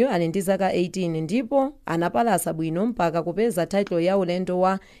 tsikanayu ali ndi zaka 18 ndipo anapalasa bwino mpaka kupeza title ya ulendo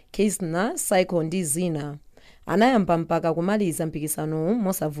wa Keisner Cycle ndi zina. anayamba mpaka kumaliza mpikisano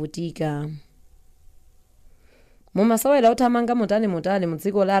mosavutika. mumasewera othamanga mutali mu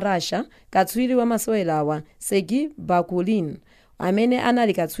dziko la Russia, katswiri wa masewerawa Sergei Bakulin amene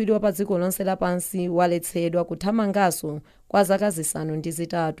anali katswiri wa pa dziko lonse lapansi waletsedwa kuthamangaso kwa zaka zisanu ndi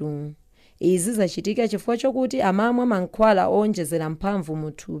zitatu. izi zachitika chifukwa chokuti amamwa mankhwala owonjezera mphamvu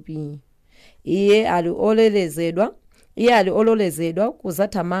mu thupi. iye ali ololezedwa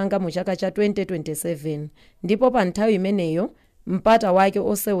kuzathamanga mu chaka cha 2027 ndipo pa nthawi imeneyo mpata wake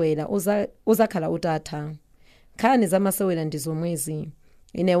osewera uzakhala utatha. nkhani za masewera ndi zomwezi.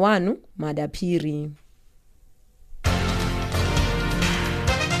 ine wanu Madaphiri.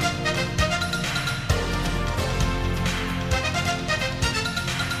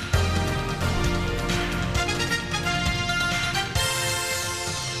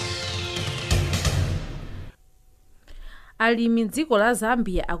 alimi m'dziko la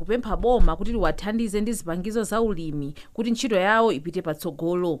Zambia akupempha boma kuti liwathandize ndi zipangizo za ulimi kuti ntchito yawo ipite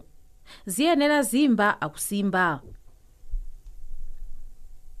patsogolo. ziyenera Zimba akusimba.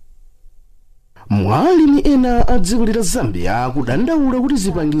 mwalimi ena a dziko la Zambia kudandaula kuti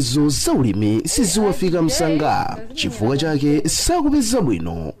zipangizo za ulimi siziwafika msanga, chifukwa chake sakupeza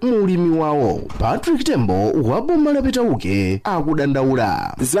bwino mu ulimi wawo. Patrick Tembo wa boma la Petauke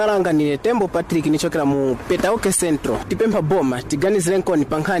akudandaula. Zalanga ni Tembo Patrick nichokera mu Petauke Centro. Tipempha boma tiganizire nkoni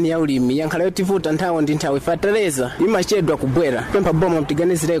pa nkhani ya ulimi yankhala yotivuta nthawi ndi nthawi. Fertilizer imachedwa kubwera. Tipempha boma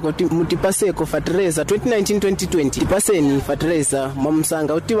mutiganizireko mutipaseko fertilizer 2019-2020. Tipaseni fertilizer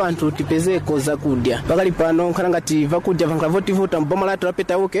mumsanga kuti wanthu tipezeko zakudya. Pakali pano nkhala ngati vakudya vankhala votivuta mboma lathu la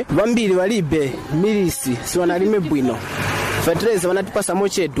Petauke. Vambiri valibe milisi siwanalime bwino. Fertilizer vanatipasa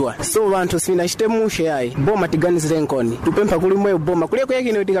mochedwa, so vanthu sinachite mushe yayi. Boma tiganizire nkoni. Tupempha kuli mweyo boma. Kuleko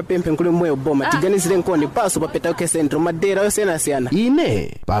yakine tikapemphe kuli mweyo boma tiganizire nkoni paso pa Petauke Centro madera yosiyanasiyana.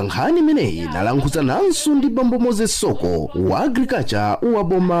 Ine pa nkhani imeneyi nalankhula nanso ndi Bambo Moses Soko wa agriculture wa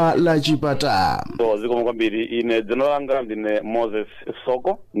boma la Chipata. Zikomo kwambiri. Ine dzina langa ndine Moses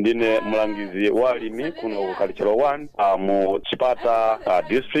Soko, ndine mlangizi wa alimi kuno ku Kalichero 1 mu Chipata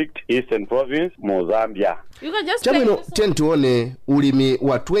district Eastern Province mu Zambia. Chabwino tione ulimi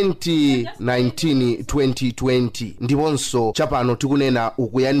wa 2019-2020 ndiponso chapano tikunena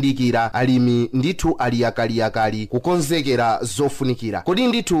ukuyandikira alimi ndithu ali yakali kukonzekera zofunikira. Kodi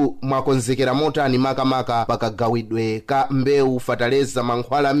ndithu mwakonzekera motani makamaka pakagawidwe ka mbewu, fertilizer,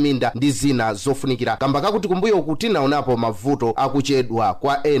 mankhwala m'minda ndi zina zofunikira, kamba kakuti kumbuyo kuti naonapo mavuto akuchedwa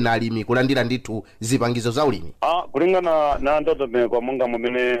kwa ena alimi kulandira ndithu zipangizo za ulimi? Kulingana na ndondomeko monga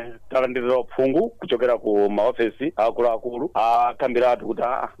momene talandira uphungu kuchokera ku maofesi akuluakulu akambiratu kuti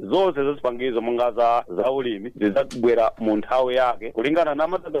zonse zipangizo monga za ulimi zizabwera mu nthawi yake kulingana na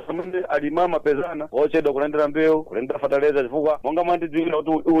matenda amene alimi amapezana ochedwa kulandira mbewu, kulandira fertilizer, chifukwa monga mwandidziwira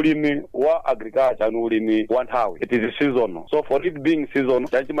kuti ulimi wa agriculture ni ulimi wa nthawi. It is seasonal. So for it being seasonal,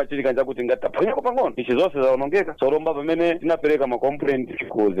 chanchimachitika nchakuti ngataphwanyako pang'ono ichi zonse zaonongeka. Solomba pamene tinapereka ma complaint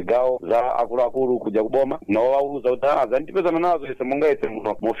ku zigawo za akuluakulu kuja kuboma nawawuza kuti zanitipezana nazo ise monga ise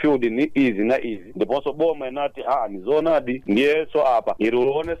mu field ni easy na easy. Ndiponso boma inati ni zonadi ndiyeso apa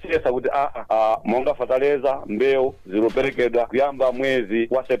iruonesesa kuti monga fertilizer mbewu ziloperekedwa kuyamba mwezi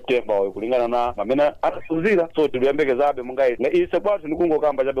wa September kulingana na pamene atasuzira. So tiliyembekezabe monga ise kwathu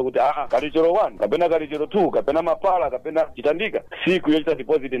nikungokamba chabe kuti Kalichero 1 kapena Kalichero 2 kapena Mapala kapena Chitandika siku yochita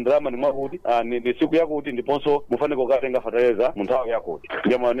deposit ndalama ni mwakuti ni siku yakuti ndiponso mufaniko katenga fertilizer mu nthawi yakuti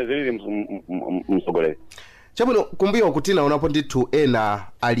njamane zilili msogolezi. Chabwino kumbuyo kuti naonapo ndithu ena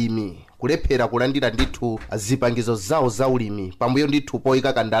alimi kulephera kulandira ndithu zipangizo zawo za ulimi pambuyo ndithu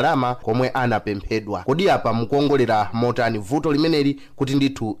poyika kandalama komwe anapemphedwa. Kodi apa mukuongolera motani vuto limeneli kuti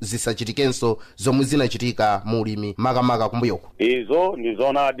ndithu zisachitikenso zomwe zinachitika mu ulimi makamaka kumbuyoko? Izo ndi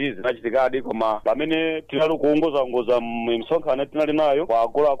zonadi zinachitikadi, koma pamene tinali kuongoza msonkhano tinali nayo kwa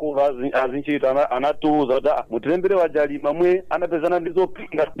akuluakulu azinchita anatiuza kuti mutilembere wajalima mwe anapezana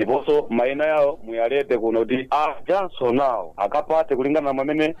ndizopinga ndiponso mayina yawo muyalete kuno kuti ajanso nawo akapate kulingana na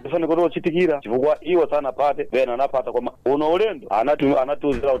mamene tifaniko chitikira, chifukwa iwo sanapate bena anapata. Koma uno ulendo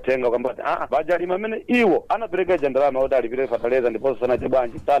anatiuzira utenga kwamba vajalima amene iwo anapereka ndalama kuti alipire fertilizer ndiponso sanati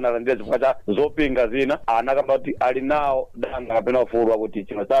bwanji sanalandire chifukwa cha zopinga zina, anakamba kuti ali nawo danga kapena ufulu kuti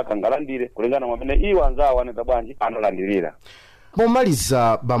chino chaka ngalandire kulingana mwamene iwo anzawo aneta bwanji analandirira.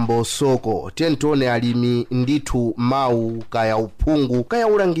 Pomaliza Bambo Soko, tione alimi ndithu mawu kaya uphungu kaya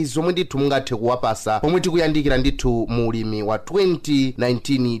ulangizo mwe ndithu mungathe kuwapasa pomwe tikuyandikira ndithu mu ulimi wa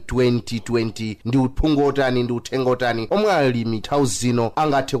 2019-2020 ndi uphungu otani ndi uthenga otani omwe alimi nthawi zino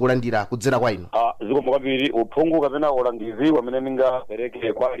angathe kulandira kudzera kwa inu? Zikomo kwambiri. Uphungu kapena ulangizi wamene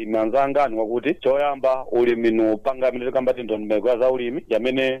ningapereke kwa alimi anzanga ni wakuti choyamba ulimi nupanga amene tikambati ndondomeko za ulimi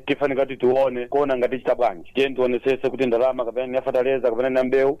yamene tifanika kuti tione kuona ngati chita bwanji. Tiye tionesese kuti ndalama kapena fertilizer kapena na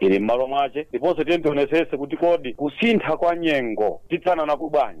mbewu ili m'malo mwache, ndiponso tiye tionesese kuti kodi kusintha kwa nyengo titsana na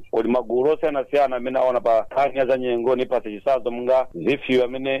kubwanji. Kodi magulu osiyanasiyana amene aona pa nkhani za nyengo ni pasi chisazo munga zifiyo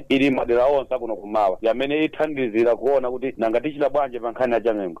amene ili madera onse akuno kumawa yamene ithandizira kuona kuti nanga tichita bwanji pa nkhani ya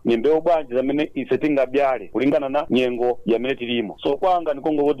nyengo, ni mbewu bwanji zamene ise tingabyale kulingana na nyengo yamene tilimo. So kwanga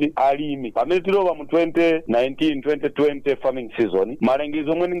nikongo kuti alimi pamene tilowa mu 2019-2020 farming season,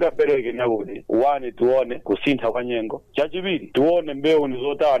 malengizo omwe ningapereke nyakuti 1 tione kusintha kwa nyengo, chachiwiri tione mbewu ni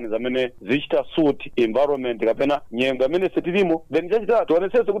zotani zamene zichita suit environment kapena nyengo amene sitilimo, then chachitatu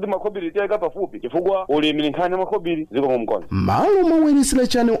tionesese kuti makhobiri tiyeka pafupi chifukwa ulimi ni nkhani ya makhobiri. Zikomo mkonzi. Malo maweresera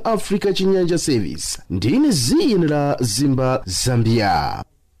Channel Africa Chinyanja Service ndine ziyenera Zimba Zambia.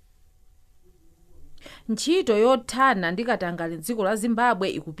 Ntchito yothana ndi katangale dziko la Zimbabwe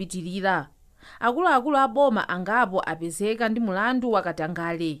ikupitirira. Akuluakulu a boma angapo apezeka ndi mulandu wa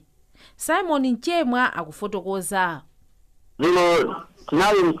katangale. Simon Nchemwa akufotokoza. Lino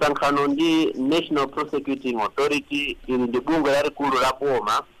tinali msankhano ndi National Prosecuting Authority ili ndi bungwe lalikulu la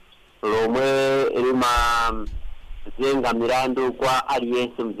boma lomwe limazenga milandu kwa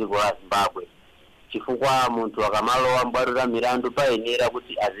aliyense mdziko la Zimbabwe. Chifukwa munthu akamalowa mbwalo la milandu payenera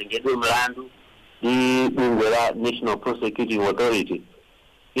kuti azengedwe mlandu ndi bungwe la National Prosecuting Authority.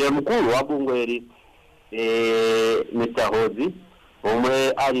 Iye mkulu wa bungweli Mr. Hodzi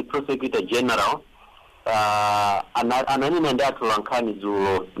omwe ali Prosecutor General ananena ndi atolankhani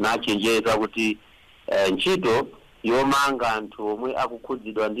dzulo nachenjeza kuti ntchito yomanga anthu omwe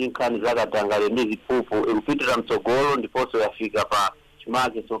akukhudzidwa ndi nkhani zakatangale ndi ziphuphu ikupitira mtsogolo ndiponso yafika pa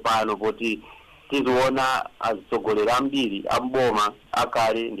chimake tsopano poti tiziona azitsogolera ambiri amboma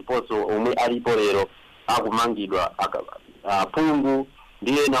akale ndiponso omwe alipo lero akumangidwa Phungu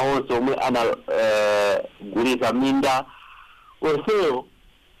ndi ena onse omwe anagulitsa minda onsewo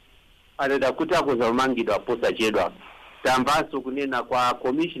aneda kuti akuzamangidwa posachedwa. Tambanso kunena kwa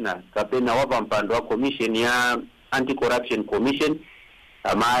commissioner kapena wapampando wa commission ya Anti-Corruption Commission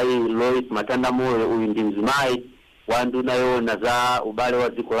amayi Lois Matandamoyo, uyu ndi mzimayi wa nduna yona za ubale wa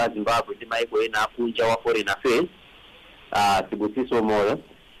dziko la Zimbabwe ndi maiko ena akunja wa Foreign Affairs Sibusiso Moyo.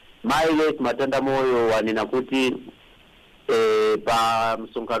 Mayi Lois Matandamoyo wanena kuti pa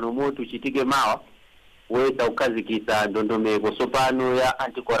msonkhano mutu chitike mawa wesa ukazikisa ndondomeko sopano ya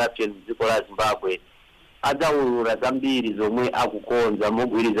anti-corruption dziko la Zimbabwe adzaulula zambiri zomwe akukonza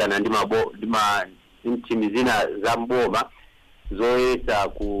mogwirizana ndi ntchimi zina za mboma zoyesa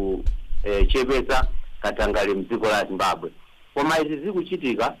ku chepesa katangale mdziko la Zimbabwe. Koma izi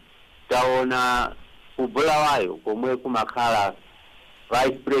zikuchitika taona kubulawayo komwe kumakhala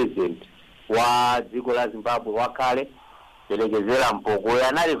vice president wa dziko la Zimbabwe wakale Telekezera Mpoko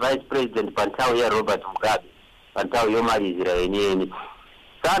anali vice president pa nthawi ya Robert Mugabe pa nthawi yomalizira yeniyeni.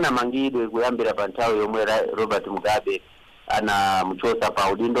 Sana mangidwe kuyambira pa nthawi yomwe Robert Mugabe anamuchosa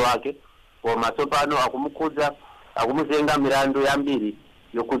pa udindo wake, koma tsopano akumuzenga milandu yambiri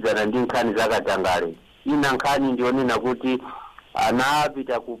yokudzana ndi nkhani zakatangale. Ina nkhani ndionena kuti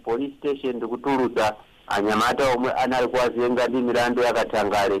anapita ku police station ndikutulutsa anyamata omwe anali kuwazenga ndi milandu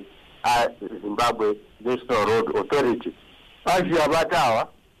yakatangale a Zimbabwe National Road Authority. Azi abatawa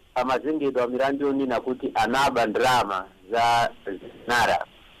amazengedwa milandu yonena kuti anaba ndrama za nara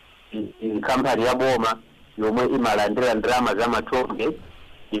kampani ya boma yomwe imalandira ndrama za matonge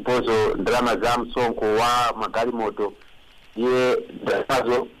ndiponso ndrama za msonko wa magalimoto. Iye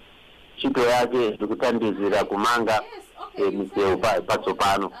ndazo chito yake ndikutandizira kumanga misewu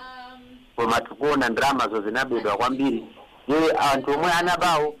patsopano. Koma tikuona ndrama zo zinabedwa kwambiri. Iye anthu omwe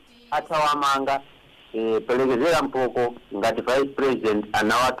anabawo atawamanga Telekezera Mpoko ngati vice president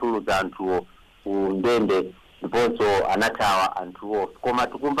anawatulutsa anthuwo ndende ndiponso anathawa anthuwo. Koma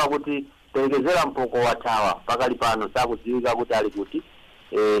tikumva kuti Telekezera Mpoko wathawa pakali pano sakudziwika kuti ali kuti.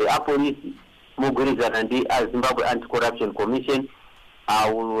 Apolisi mogwirizana ndi Zimbabwe Anti-Corruption Commission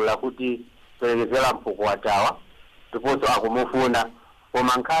aulula kuti Telekezera Mpoko wathawa ndiponso akumufuna.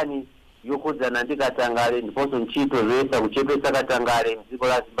 Koma nkhani yokudzana ndi katangale ndiponso ntchito zoyesa kuchepesa katangale mdziko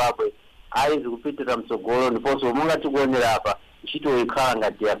la Zimbabwe aizi kupitira mtsogolo ndiponso monga tikuonera apa ntchito ikhala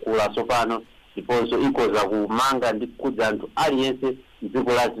ngati yakula tsopano ndiponso ikoza kumanga ndi kukhudza anthu aliyense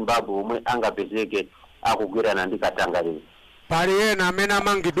mdziko la Zimbabwe omwe angapezeke akugwirana ndi katangale. Pali ena amene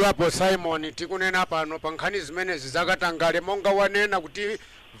amangidwapo Simon tikunena pano pa nkhani zimenezi zakatangale monga wanena kuti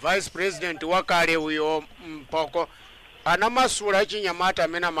vice president wakale uyo Mpoko anamasula chinyamata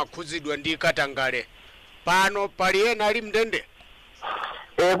amene amakhudzidwa ndi katangale. Pano pali ena ali mndende.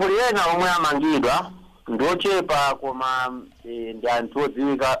 Kuli ena omwe amangidwa ndochepa koma ndi anthu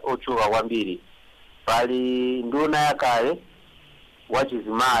odziwika otchuka kwambiri. Pali nduna yakale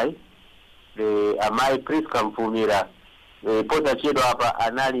wachizimayi amayi Priska Mfumira posachedwa apa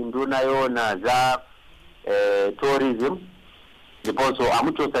anali nduna yona za tourism ndiponso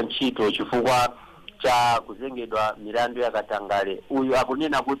amuchosa ntchito chifukwa cha kuzengedwa milandu yakatangale. Uyu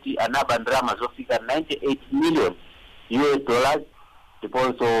akunena kuti anaba ndrama zofika 98 million US dollars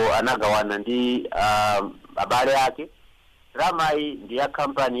ndiponso anagawana ndi abale ake. Ndrama iyi ndi ya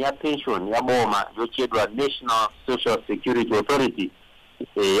kampani ya pension ya boma yochedwa National Social Security Authority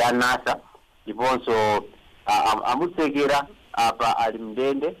ya NASA ndiponso amutsekera apa ali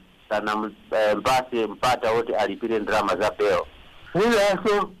mndende sana mpase mpata wote alipire ndrama za bail.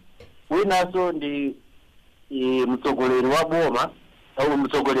 Winaso ndi mtsogoleri wa boma au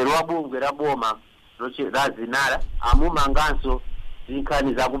mtsogoleri wa bungwe la boma la Zinara amumanganso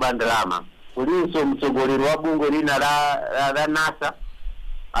zinkhani za kuba ndrama. Kulinso mtsogoleri wa bungwe lina la NASA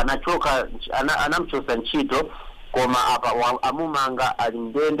anamchosa ntchito koma apa amumanga ali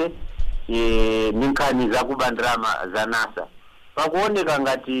mndende ninkhani za kuba ndrama za NASA. Pakuoneka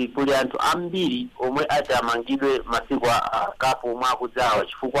ngati kuli anthu ambiri omwe ati amangidwe masiku akapo omwe akudzawa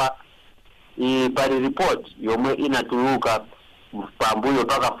chifukwa pali report yomwe inatuluka pambuyo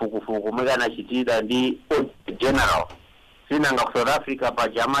paka fukufuku mwe anachitira ndi general sinanga ku South Africa pa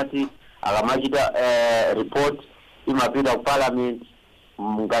jamati akamachita report imapita ku parliament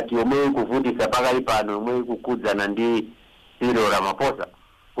ngati yomwe kuvutisa pakali pano yomwe kukudzana ndi Cyril Ramaphosa.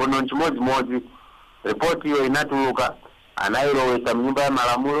 Kuno chimodzimodzi report hiyo inatuluka anayilowesa mnyumba ya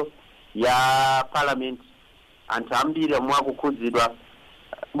malamulo ya parliament anthu ambiri omwe akukhudzidwa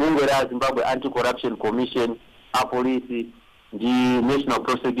bungwe la Zimbabwe Anti-Corruption Commission, apolisi ndi National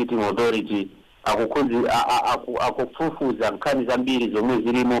Prosecuting Authority akufufuza nkhani zambiri zomwe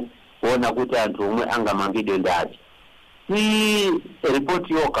zilimo kuona kuti anthu omwe angamangidwe ndati. Hii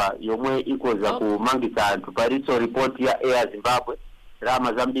report yoka yomwe ikoza kumangisa anthu paliso report ya Air Zimbabwe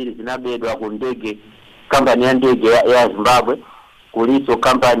rama zambiri zinabedwa ku ndege kampani ya ndege ya Air Zimbabwe kuliso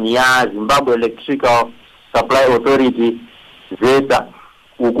kampani ya Zimbabwe Electrical Supply Authority ZESA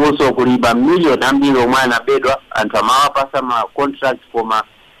ukuso kuliba milioni ambiri omwe anabedwa anthu amawapasa ma contract koma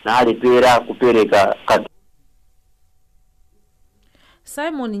na alipera kupereka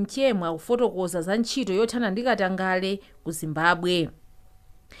Simon Nchemwa akufotokoza za ntchito yothana ndi katangale ku Zimbabwe.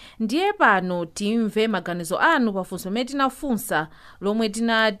 Ndiye pano timve maganizo anu pafunso limene tinafunsa lomwe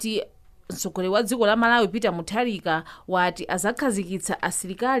tinati mtsogoleri wa dziko la Malawi Peter Mutharika wati azakhazikitsa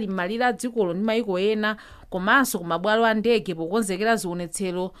asilikali m'malire a dzikolo ndi mayiko ena komanso ku mabwalo a ndege pokonzekera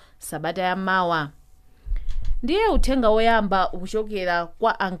zionetsero sabata yamawa. Ndiye uthenga woyamba ukuchokera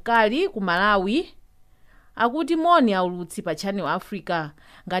kwa ankali ku Malawi akuti moni aulutsi pa Channel Africa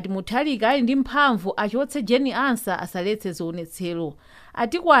ngati Mutharika ali ndi mphamvu achotse Chinyanja asaletse zionetsero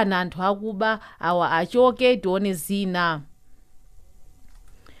atikwana anthu akuba awa achoke tione zina.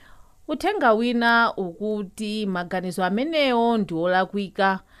 Uthenga wina ukuti maganizo amenewo ndi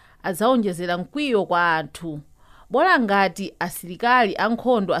olakwika adzaonjezera mkwiyo kwa anthu. Bola ngati asilikali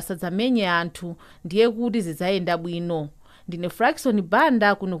ankhondo asadzamenye anthu ndiye kuti zidzayenda bwino. Ndine Fraxon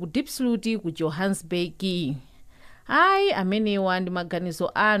Banda kuno ku Diepsloot ku Johannesburg. Ayi amenewa ndi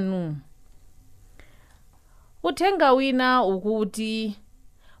maganizo anu. Uthenga wina ukuti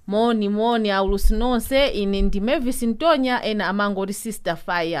moni aulutsi nonse ine ndi Mavis Ntonya ena amangoti Sister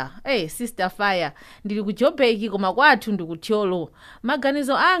Fire. Sister Fire ndili ku Joburg koma kwathu ndi kuThyolo.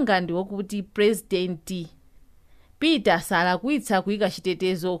 Maganizo anga ndi wokuti President Peter salakwitsa kuyika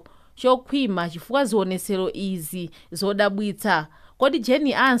chitetezo chokhwima chifukwa zionetsero izi zodabwitsa. Kodi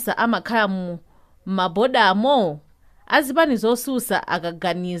Chinyanja amakhala mu mabodamo azipani zosusa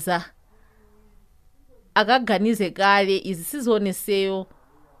akaganize kale izi sizionetsero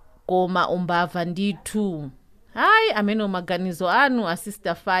koma umbava ndithu. Hayi amene maganizo anu a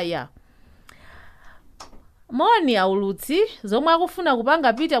Sister Fire. Moni aulutsi zomwe akufuna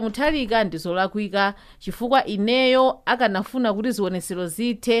kupanga Peter Mutharika ndi zolakwika chifukwa ineyo akanafuna kuti zionetsero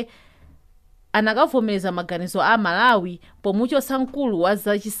zithe anakavomereza maganizo a Malawi pomuchotsa mkulu wa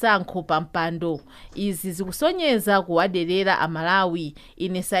zachisankho pa mpando. Izi zikusonyeza kuwaderera a Malawi.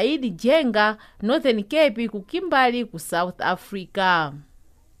 Ine Saidi Jenga, Northern Cape ku Kimberley ku South Africa.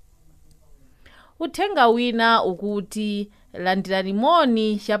 Uthenga wina ukuti landirani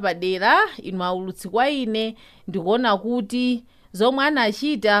moni chapadera inu aulutsi kwa ine ndikuona kuti zomwe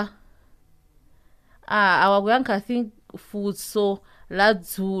anachita awakuyankha funso la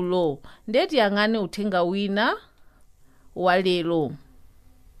dzulo. Ndeti yang'ane uthenga wina wa lero.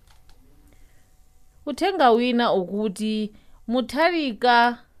 Uthenga wina ukuti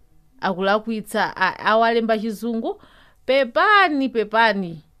Mutharika akulakwitsa awalemba chizungu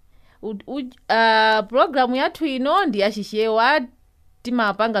pepani. Programu yathu ino ndi yachichewa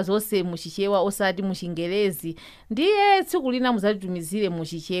timapanga zonse muchichewa osati muchingerezi. Ndiye tsiku lina muzatitumizire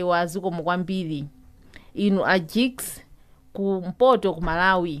muchichewa zikomo kwambiri inu a Jigs ku Mpoto ku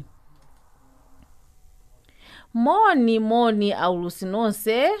Malawi. Moni aulutsi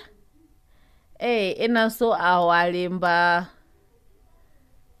nonse. Enanso awalemba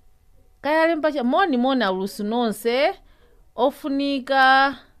kayalemba cha moni aulutsi nonse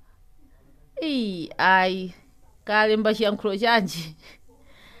ofunika ayi kalemba chiyankhulo chanji.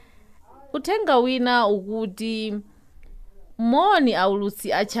 Uthenga wina ukuti moni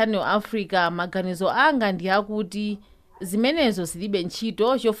aulutsi a Channel Africa maganizo anga ndi akuti zimenezo zilibe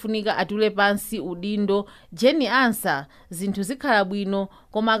ntchito chofunika atule pansi udindo Chinyanja zinthu zikhala bwino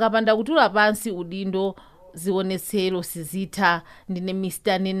koma akapanda kutula pansi udindo zionetsero sizitha. Ndine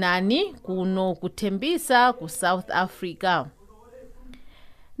Mr. Nenani kuno kuThembisa ku South Africa.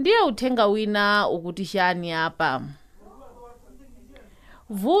 Ndiye uthenga wina ukuti chani apa.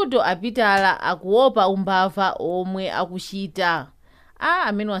 Vuto apitala akuopa umbava omwe akuchita.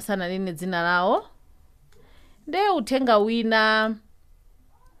 Amene wasananene dzina lawo. Ndiye uthenga wina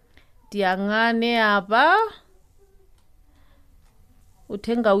tiyang'ane apa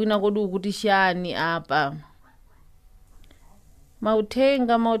uthenga wina kodi ukuti chani apa.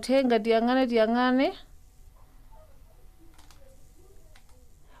 Mauthenga tiyang'ane.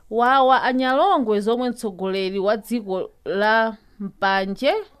 Wawa anyalongwe zomwe mtsogoleri wa dziko la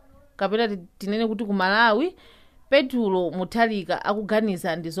mpanje kapena tinene kuti ku Malawi Petulo Mutharika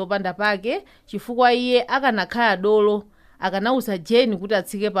akuganiza ndi zopanda pake, chifukwa iye akanakhala dolo akanauza Jeni kuti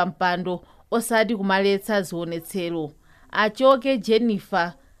atsike pa mpando osati kumaletsa zionetsero. Achoke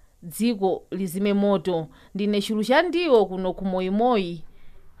Jennifer, dziko lizime moto. Ndine chulu cha ndiwo kuno ku Moimoyi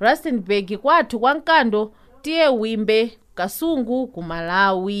Rustenburg kwathu kwa Nkando, tiye wimbe Kasungu ku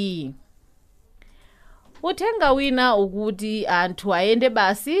Malawi. Uthenga wina ukuti anthu ayende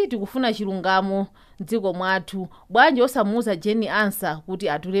basi tikufuna chilungamo dziko mwathu. Bwanji osamuuza Jeni Ansa kuti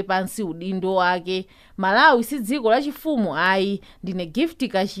atule pansi udindo wake. Malawi si dziko la chifumu ayi. Ndine Gift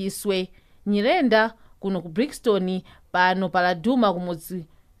Kachiswe Nyirenda kuno ku Brixton, pano paladuma kumudzi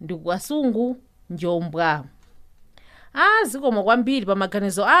ndi ku Kasungu Njombwa. Zikomo kwambiri pa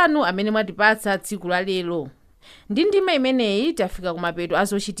maganizo anu amene mwatipatsa tsiku la lero. Ndi ndime imeneyi tafika kumapeto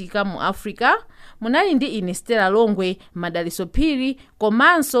azochitika mu Africa. Munali ndi ine Stella Longwe, Madaliso Phiri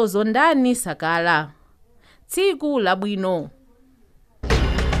komanso Zondani Sakala. Tsiku labwino.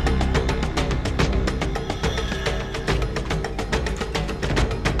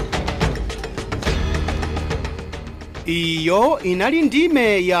 Iyo inali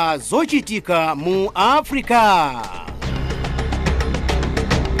ndime ya zochitika mu Africa.